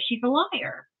don't know that she's a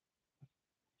liar.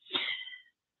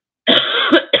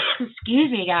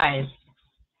 Excuse me, guys.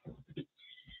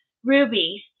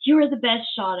 Ruby, you are the best,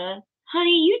 Shauna.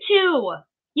 Honey, you too.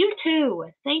 You too.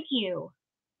 Thank you.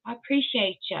 I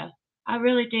appreciate you. I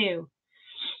really do.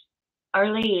 Our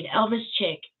lead, Elvis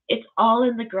chick. It's all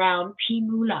in the ground. P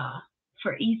Mula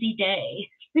for easy day.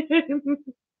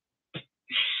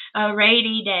 A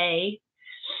rainy day.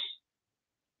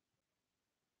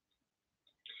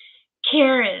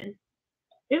 Karen.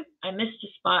 Oop, I missed a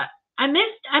spot. I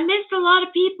missed a lot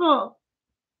of people.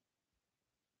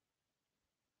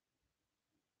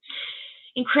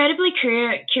 Incredibly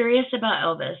curious about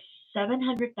Elvis.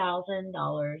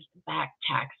 $700,000 back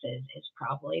taxes is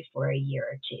probably for a year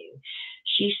or two.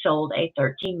 She sold a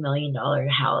 $13 million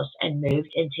house and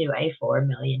moved into a $4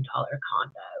 million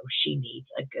condo. She needs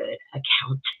a good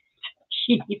accountant.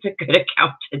 She needs a good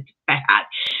accountant bad.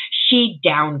 She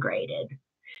downgraded.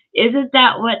 Isn't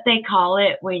that what they call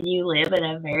it when you live in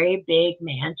a very big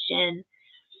mansion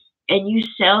and you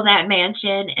sell that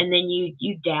mansion and then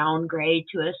you downgrade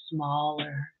to a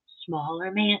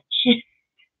smaller mansion?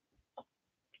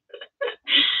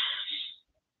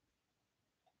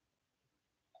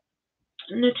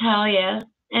 Natalia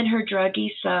and her druggy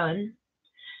son.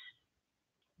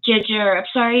 Ginger, I'm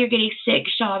sorry you're getting sick,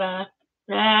 Shauna.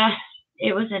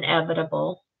 It was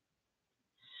inevitable.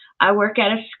 I work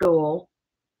at a school.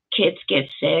 Kids get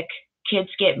sick. Kids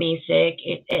get me sick.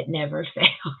 It never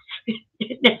fails.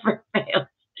 It never fails.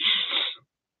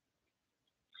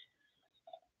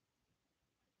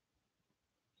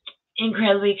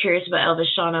 Incredibly curious about Elvis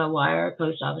Shauna. Why are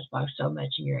post office box so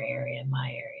much in your area? In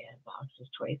my area, box is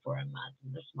 24 a month,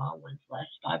 and the small one's less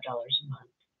 $5 a month.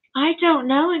 I don't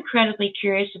know. Incredibly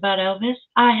curious about Elvis.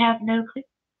 I have no clue.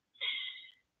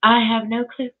 I have no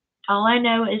clue. All I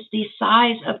know is the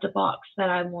size of the box that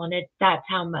I wanted. That's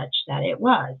how much that it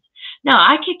was. Now,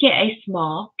 I could get a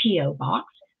small P.O. box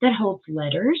that holds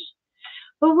letters,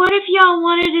 but what if y'all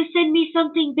wanted to send me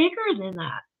something bigger than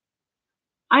that?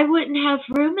 I wouldn't have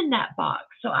room in that box.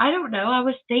 So I don't know. I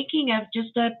was thinking of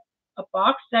just a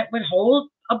box that would hold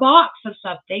a box of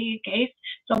something in case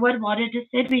someone wanted to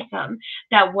send me something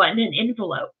that wasn't an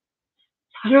envelope.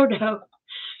 I don't know.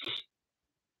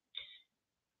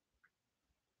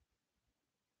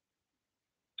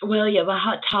 William, a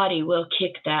hot toddy will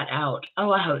kick that out.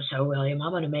 Oh, I hope so, William. I'm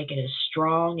going to make it as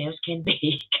strong as can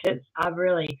be because I'm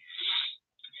really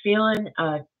feeling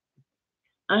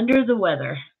under the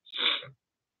weather.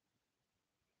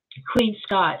 Queen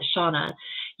Scott, Shauna,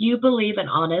 you believe in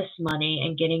honest money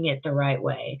and getting it the right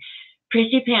way.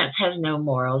 Prissy Pants has no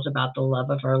morals about the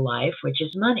love of her life, which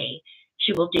is money.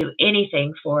 She will do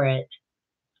anything for it.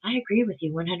 I agree with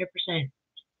you 100%.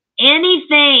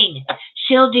 Anything!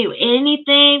 She'll do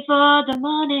anything for the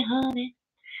money, honey.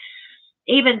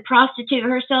 Even prostitute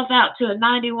herself out to a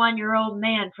 91-year-old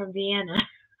man from Vienna.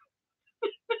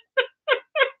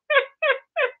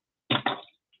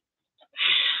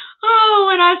 Oh,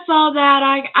 when I saw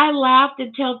that, I laughed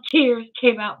until tears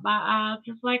came out my eyes,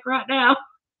 just like right now.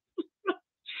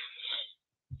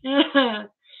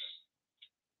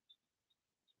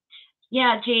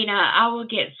 Yeah, Gina, I will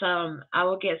get some. I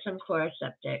will get some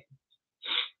Chloraseptic.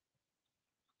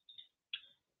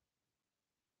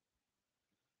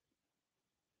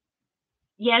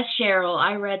 Yes, Cheryl,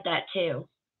 I read that too.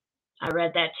 I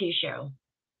read that too, Cheryl.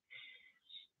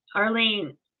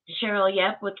 Arlene, Cheryl,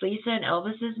 yep, with Lisa and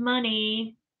Elvis's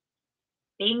money.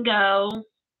 Bingo.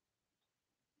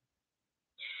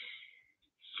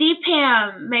 See,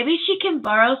 Pam, maybe she can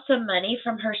borrow some money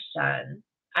from her son.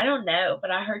 I don't know,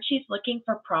 but I heard she's looking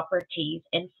for properties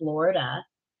in Florida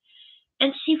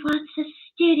and she wants a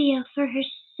studio for her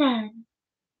son.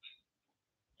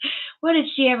 What did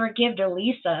she ever give to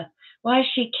Lisa? Why is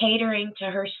she catering to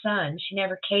her son? She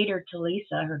never catered to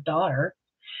Lisa, her daughter.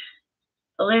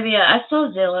 Olivia, I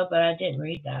saw Zilla, but I didn't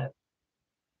read that.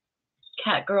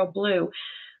 Cat Girl Blue.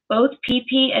 Both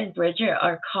PP and Bridget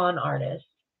are con artists.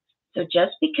 So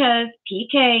just because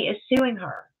PK is suing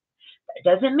her,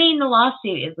 that doesn't mean the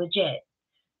lawsuit is legit.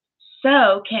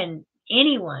 So can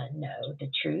anyone know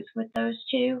the truth with those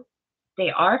two?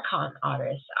 They are con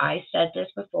artists. I said this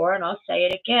before and I'll say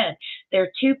it again.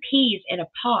 They're two peas in a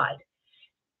pod.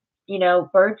 You know,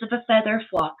 birds of a feather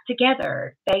flock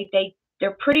together. They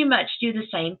pretty much do the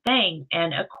same thing.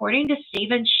 And according to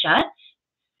Stephen Schutz,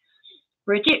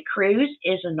 Bridget Cruz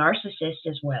is a narcissist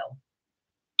as well.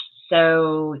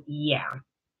 So yeah,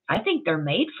 I think they're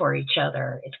made for each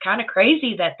other. It's kind of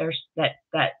crazy that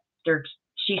they're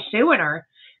she's suing her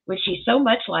when she's so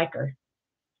much like her.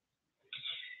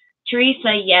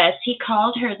 Teresa, yes, he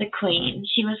called her the queen.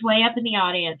 She was way up in the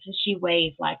audience and she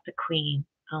waved like the queen.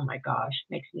 Oh my gosh,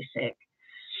 makes me sick.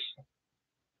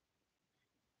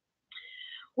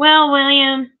 Well,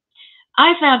 William,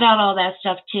 I found out all that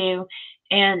stuff too,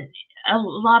 and a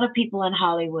lot of people in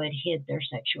Hollywood hid their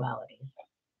sexuality.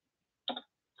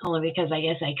 Only because I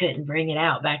guess I couldn't bring it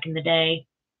out back in the day.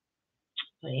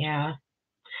 But yeah.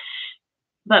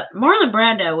 But Marlon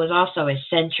Brando was also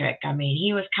eccentric. I mean,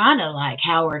 he was kind of like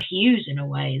Howard Hughes in a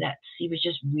way. That he was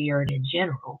just weird in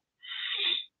general.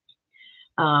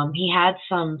 He had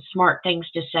some smart things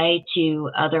to say to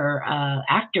other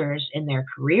actors in their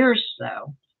careers,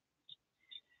 though.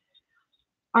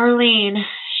 Arlene,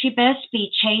 she best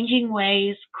be changing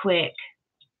ways quick.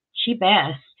 She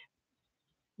best.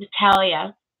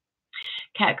 Natalia,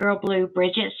 Catgirl Blue,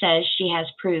 Bridget says she has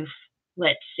proof.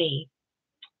 Let's see.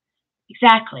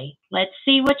 Exactly. Let's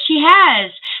see what she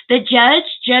has. The judge,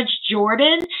 Judge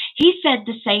Jordan, he said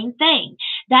the same thing.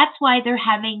 That's why they're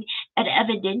having an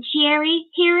evidentiary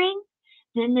hearing.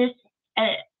 Then this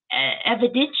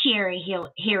evidentiary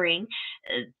hearing,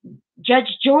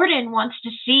 Judge Jordan wants to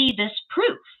see this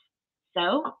proof.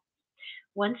 So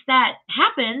once that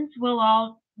happens, we'll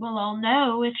all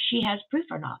know if she has proof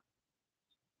or not.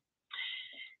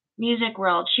 Music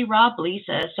World, she robbed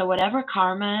Lisa, so whatever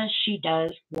karma she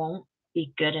does won't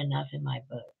be good enough in my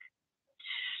book.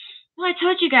 Well, I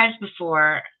told you guys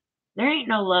before, there ain't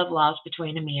no love lost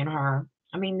between me and her.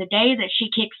 I mean, the day that she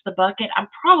kicks the bucket, I'm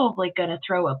probably going to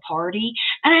throw a party.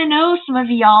 And I know some of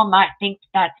y'all might think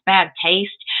that's bad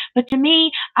taste, but to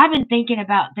me, I've been thinking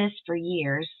about this for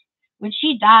years. When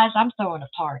she dies, I'm throwing a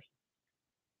party.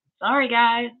 Sorry,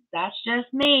 guys, that's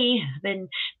just me. Been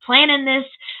planning this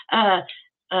uh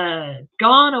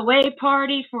gone away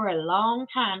party for a long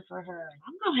time for her.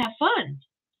 I'm gonna have fun.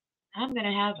 I'm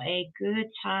gonna have a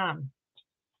good time.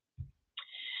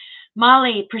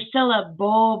 Molly, Priscilla,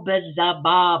 Bob.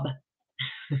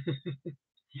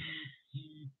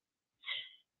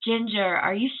 Ginger,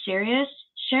 are you serious?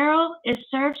 Cheryl, it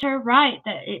serves her right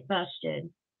that it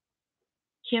busted.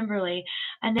 Kimberly,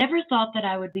 I never thought that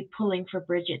I would be pulling for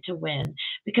Bridget to win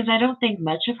because I don't think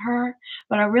much of her,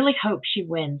 but I really hope she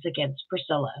wins against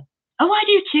Priscilla. Oh, I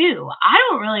do too. I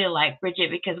don't really like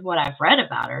Bridget because of what I've read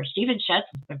about her. Stephen Schutz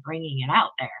has been bringing it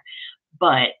out there.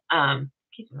 But,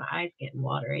 keeping my eyes getting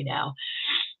watery now.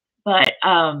 But,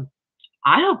 I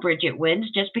hope Bridget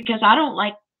wins just because I don't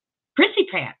like prissy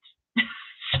pants.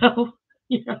 So,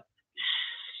 you know.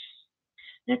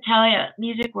 Natalia,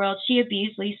 Music World, she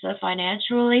abused Lisa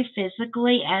financially,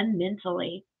 physically, and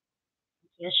mentally.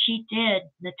 Yes, she did,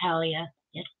 Natalia.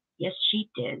 Yes, yes, she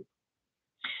did.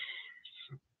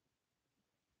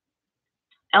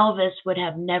 Elvis would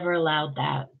have never allowed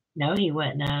that. No, he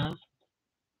wouldn't have.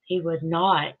 He would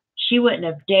not. She wouldn't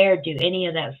have dared do any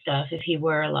of that stuff if he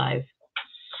were alive.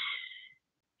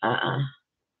 Uh-uh.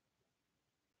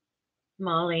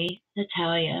 Molly,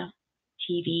 Natalia,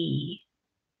 TV.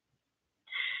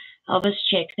 Elvis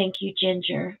chick, thank you,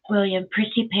 Ginger. William,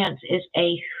 Prissy Pants is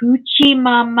a hoochie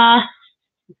mama.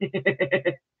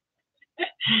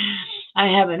 I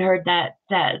haven't heard that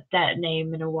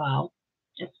name in a while.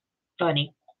 It's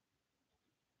funny.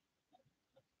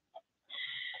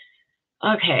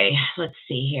 Okay, let's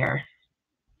see here.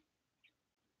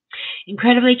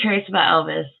 Incredibly curious about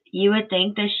Elvis. You would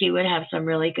think that she would have some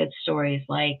really good stories,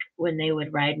 like when they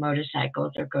would ride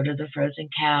motorcycles or go to the Frozen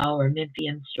Cow or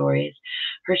Memphian stories.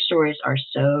 Her stories are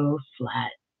so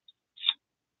flat.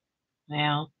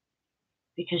 Well,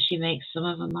 because she makes some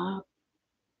of them up.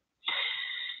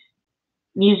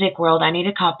 Music World, I need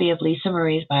a copy of Lisa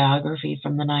Marie's biography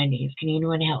from the 90s. Can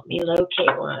anyone help me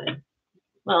locate one?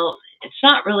 Well, it's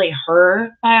not really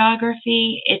her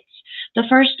biography. It's the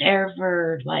first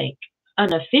ever, like,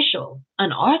 unofficial,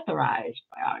 unauthorized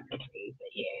biography.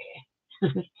 But yeah,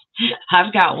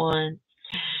 I've got one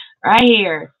right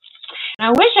here. And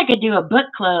I wish I could do a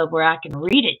book club where I can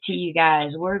read it to you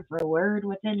guys word for word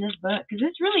within this book because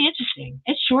it's really interesting.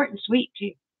 It's short and sweet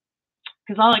too.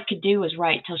 Because all it could do was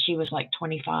write till she was like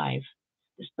 25.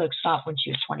 This book stopped when she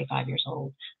was 25 years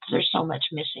old. So there's so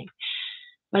much missing.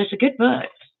 But it's a good book.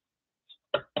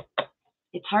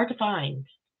 It's hard to find.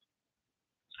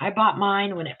 I bought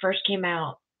mine when it first came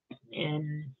out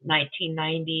in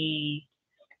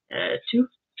 1992,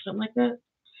 something like that.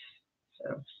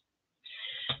 So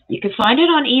you can find it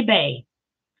on eBay.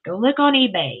 Go look on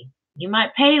eBay. You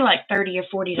might pay like $30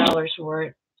 or $40 for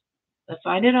it, but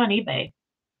find it on eBay.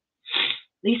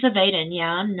 Lisa Vaden,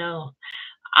 yeah, I'm no.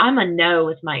 I'm a no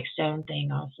with Mike Stone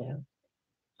thing also.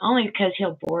 Only because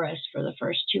he'll bore us for the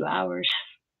first 2 hours.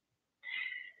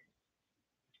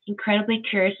 Incredibly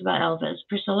curious about Elvis.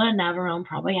 Priscilla and Navarone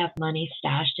probably have money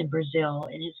stashed in Brazil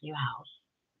in his new house.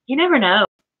 You never know.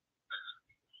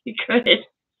 You could.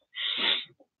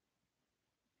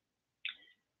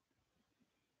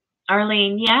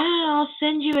 Arlene, yeah, I'll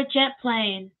send you a jet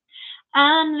plane.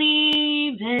 I'm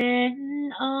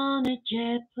leaving on a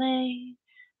jet plane.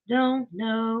 Don't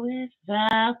know if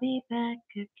I'll be back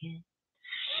again.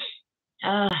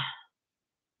 Uh,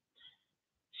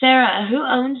 Sarah, who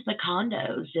owns the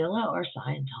condo, Zillow or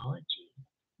Scientology?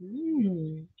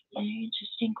 Very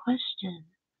interesting question.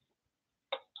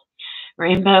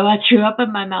 Rainbow, I threw up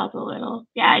in my mouth a little.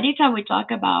 Yeah, anytime we talk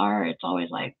about her, it's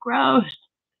always like, gross.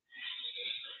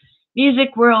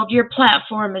 Music World, your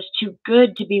platform is too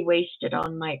good to be wasted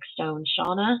on Mike Stone.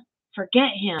 Shauna,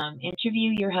 forget him. Interview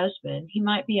your husband. He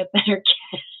might be a better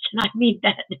guest, and I mean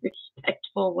that in a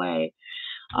respectful way.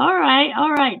 All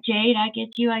right, Jade, I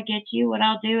get you. What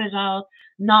I'll do is I'll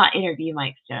not interview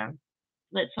Mike Stone.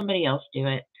 Let somebody else do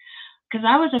it. Because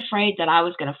I was afraid that I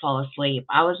was going to fall asleep.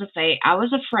 I was afraid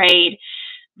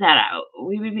that I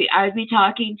would be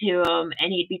talking to him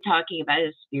and he'd be talking about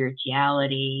his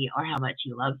spirituality or how much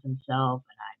he loves himself,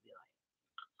 and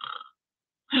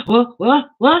I'd be like,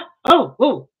 what?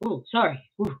 Oh, sorry.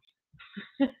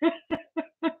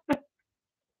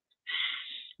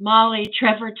 Molly,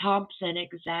 Trevor Thompson,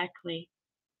 exactly.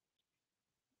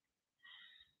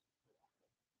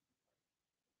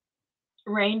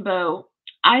 Rainbow,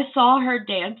 I saw her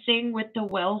dancing with the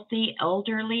wealthy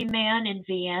elderly man in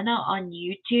Vienna on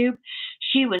YouTube.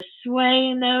 She was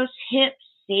swaying those hips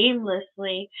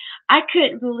seamlessly. I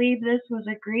couldn't believe this was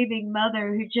a grieving mother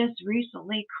who just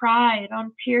recently cried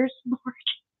on Pierce Morgan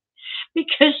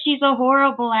because she's a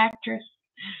horrible actress.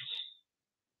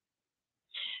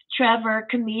 Trevor,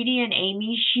 comedian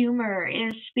Amy Schumer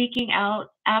is speaking out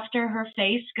after her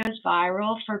face goes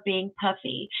viral for being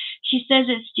puffy. She says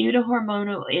it's due to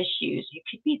hormonal issues. It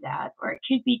could be that, or it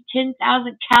could be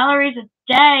 10,000 calories a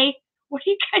day. What are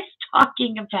you guys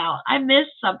talking about? I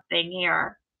missed something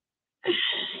here.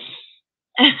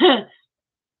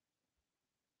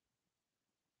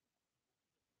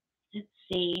 Let's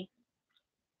see.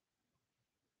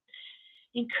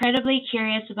 Incredibly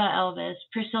curious about Elvis.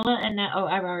 Priscilla and oh,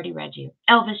 I've already read you.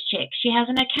 Elvis chick. She has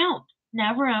an account.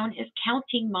 Navarone is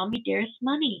counting Mommy Dearest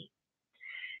money.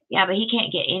 Yeah, but he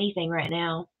can't get anything right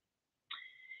now.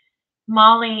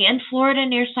 Molly, in Florida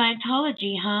near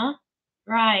Scientology, huh?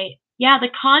 Right. Yeah, the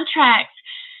contracts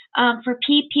for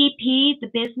PPP,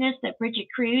 the business that Bridget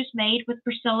Cruz made with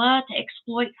Priscilla to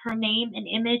exploit her name and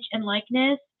image and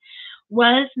likeness,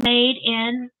 was made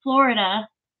in Florida.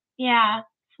 Yeah,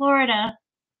 Florida.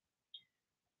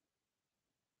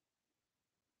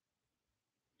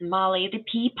 Molly, the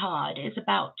pea pod is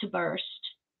about to burst.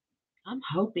 I'm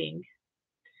hoping.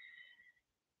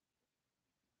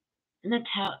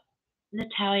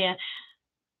 Natalia,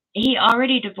 he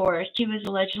already divorced. He was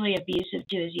allegedly abusive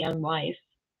to his young wife.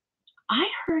 I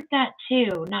heard that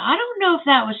too. Now, I don't know if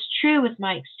that was true with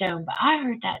Mike Stone, but I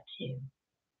heard that too.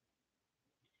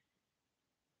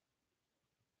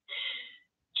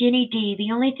 Jenny D,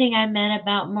 the only thing I meant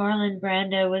about Marlon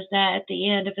Brando was that at the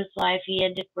end of his life he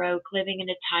ended broke, living in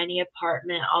a tiny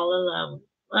apartment all alone.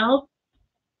 Well,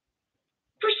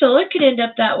 Priscilla could end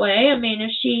up that way. I mean,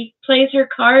 if she plays her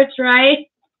cards right.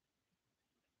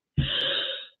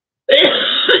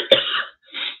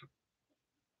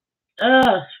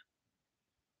 Ugh.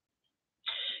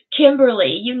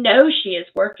 Kimberly, you know she is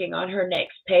working on her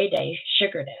next payday,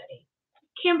 sugar daddy.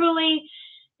 Kimberly,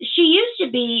 she used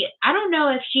to be, I don't know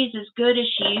if she's as good as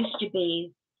she used to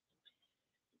be,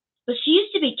 but she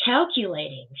used to be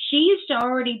calculating. She used to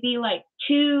already be like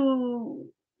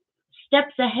 2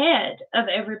 steps ahead of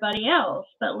everybody else.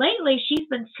 But lately she's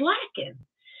been slacking.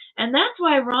 And that's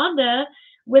why Rhonda,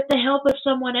 with the help of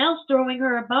someone else throwing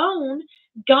her a bone,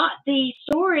 got the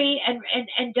story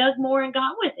and dug more and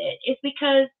got with it. It's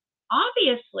because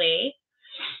obviously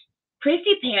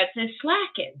Prissy Pants is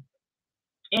slacking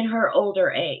in her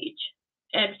older age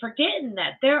and forgetting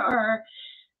that there are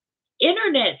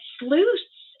internet sleuths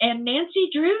and Nancy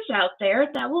Drews out there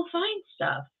that will find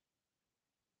stuff.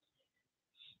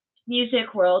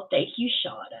 Music World, thank you,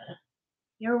 Shada.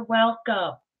 You're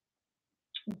welcome.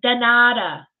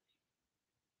 Donata.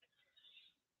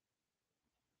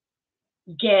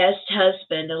 Guest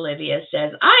husband, Olivia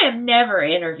says, I am never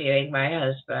interviewing my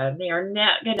husband. They are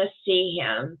not going to see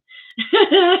him.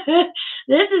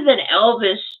 This is an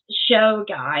Elvis show,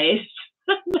 guys.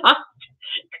 I'm not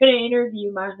going to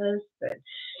interview my husband.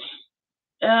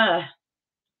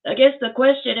 I guess the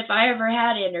question, if I ever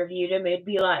had interviewed him, it'd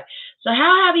be like, so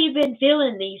how have you been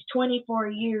feeling these 24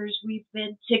 years we've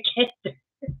been together?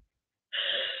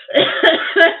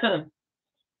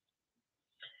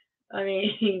 I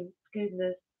mean,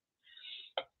 goodness.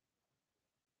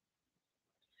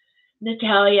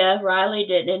 Natalia, Riley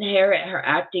didn't inherit her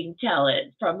acting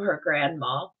talent from her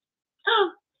grandma.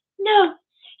 Oh, no,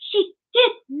 she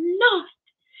did not.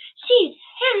 She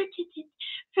inherited it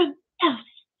from Elvis.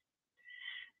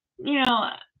 You know,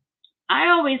 I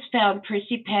always found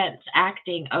Prissy Pence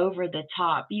acting over the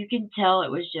top. You can tell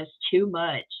it was just too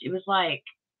much. It was like,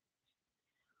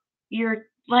 you're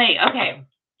like, okay,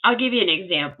 I'll give you an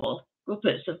example. We'll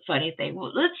put some funny thing.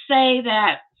 Well, let's say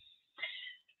that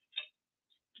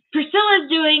Priscilla's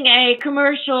doing a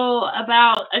commercial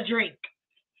about a drink.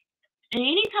 And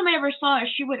anytime I ever saw her,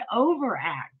 she would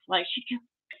overact. Like she'd go,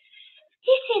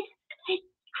 this is a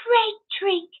great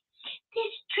drink.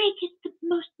 This drink is the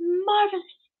most marvelous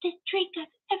drink I've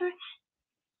ever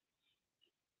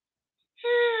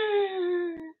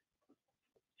had.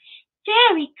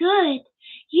 Very good.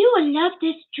 You will love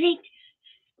this drink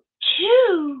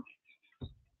too.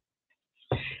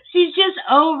 She's just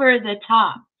over the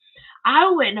top. I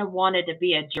wouldn't have wanted to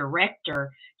be a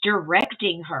director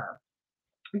directing her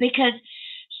because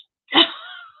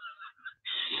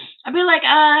I'd be like,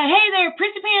 hey there,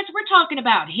 Prissy Pants, we're talking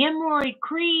about hemorrhoid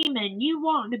cream and you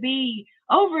want to be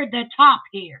over the top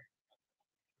here.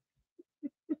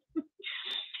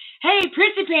 Hey,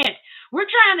 Prissy Pants, we're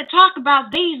trying to talk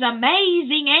about these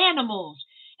amazing animals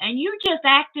and you're just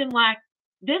acting like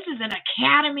This is an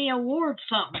Academy Award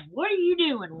something. What are you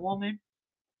doing, woman?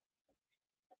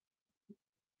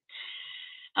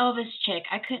 Elvis chick,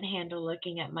 I couldn't handle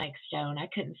looking at Mike Stone. I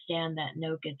couldn't stand that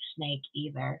no good snake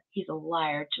either. He's a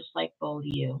liar, just like both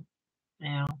you.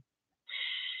 Now,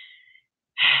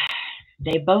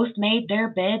 they both made their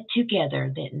bed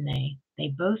together, didn't they? They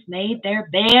both made their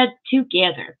bed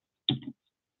together.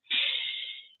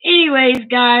 Anyways,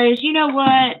 guys, you know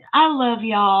what? I love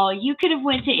y'all. You could have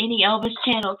went to any Elvis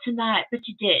channel tonight, but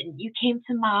you didn't. You came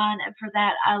to mine, and for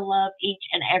that, I love each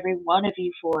and every one of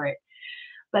you for it.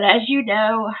 But as you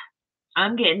know,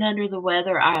 I'm getting under the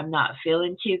weather. I am not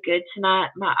feeling too good tonight.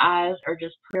 My eyes are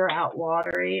just clear out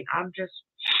watery. I'm just,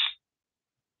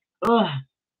 ugh,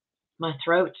 my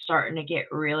throat's starting to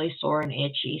get really sore and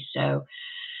itchy. So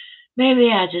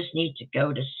maybe I just need to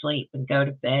go to sleep and go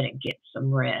to bed and get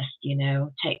some rest,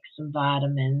 take some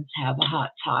vitamins, have a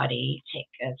hot toddy, take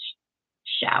a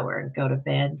shower and go to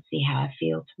bed and see how I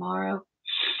feel tomorrow.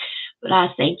 But I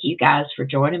thank you guys for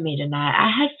joining me tonight.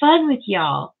 I had fun with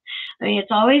y'all. I mean,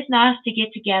 it's always nice to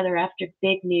get together after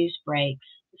big news breaks,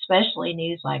 especially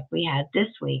news like we had this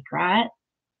week, right?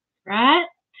 Right?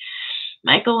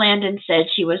 Michael Landon said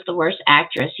she was the worst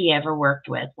actress he ever worked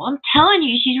with. Well, I'm telling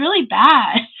you, she's really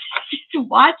bad.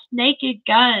 Watch Naked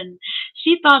Gun.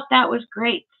 She thought that was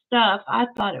great stuff. I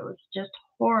thought it was just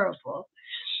horrible.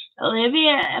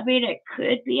 Olivia, I mean, it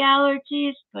could be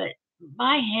allergies, but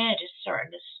my head is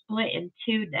starting to split in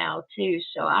two now, too.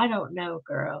 So I don't know,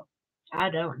 girl. I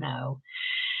don't know.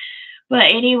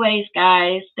 But anyways,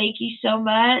 guys, thank you so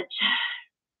much.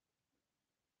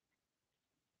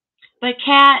 But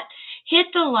Kat, hit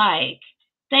the like.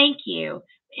 Thank you.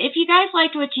 If you guys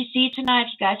liked what you see tonight,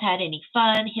 if you guys had any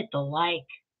fun, hit the like.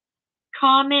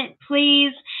 Comment,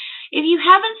 please. If you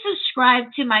haven't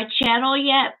subscribed to my channel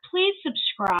yet, please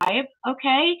subscribe,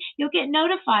 okay? You'll get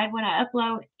notified when I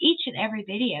upload each and every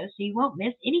video, so you won't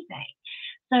miss anything.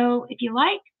 So if you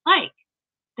like.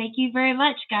 Thank you very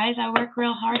much, guys. I work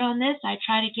real hard on this. I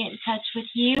try to get in touch with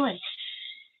you and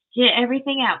get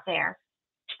everything out there.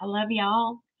 I love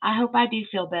y'all. I hope I do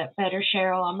feel better,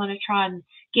 Cheryl. I'm going to try and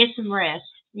get some rest.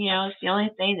 It's the only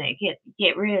thing that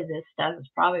get rid of this stuff is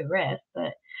probably rest.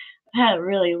 But I've had a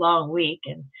really long week,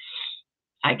 and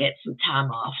I get some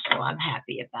time off, so I'm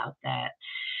happy about that.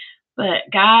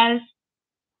 But, guys,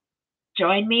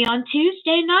 join me on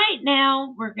Tuesday night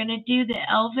now. We're going to do the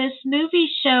Elvis movie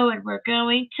show, and we're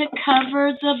going to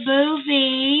cover the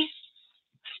movie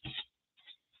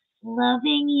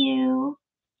Loving You.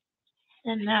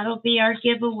 And that'll be our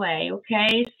giveaway,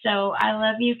 okay? So I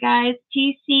love you guys.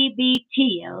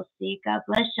 TCBTLC. God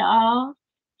bless y'all.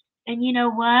 And you know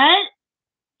what?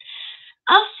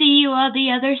 I'll see you on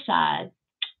the other side.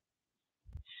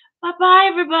 Bye-bye,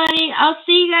 everybody. I'll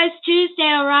see you guys Tuesday,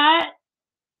 all right?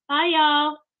 Bye,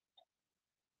 y'all.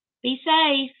 Be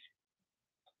safe.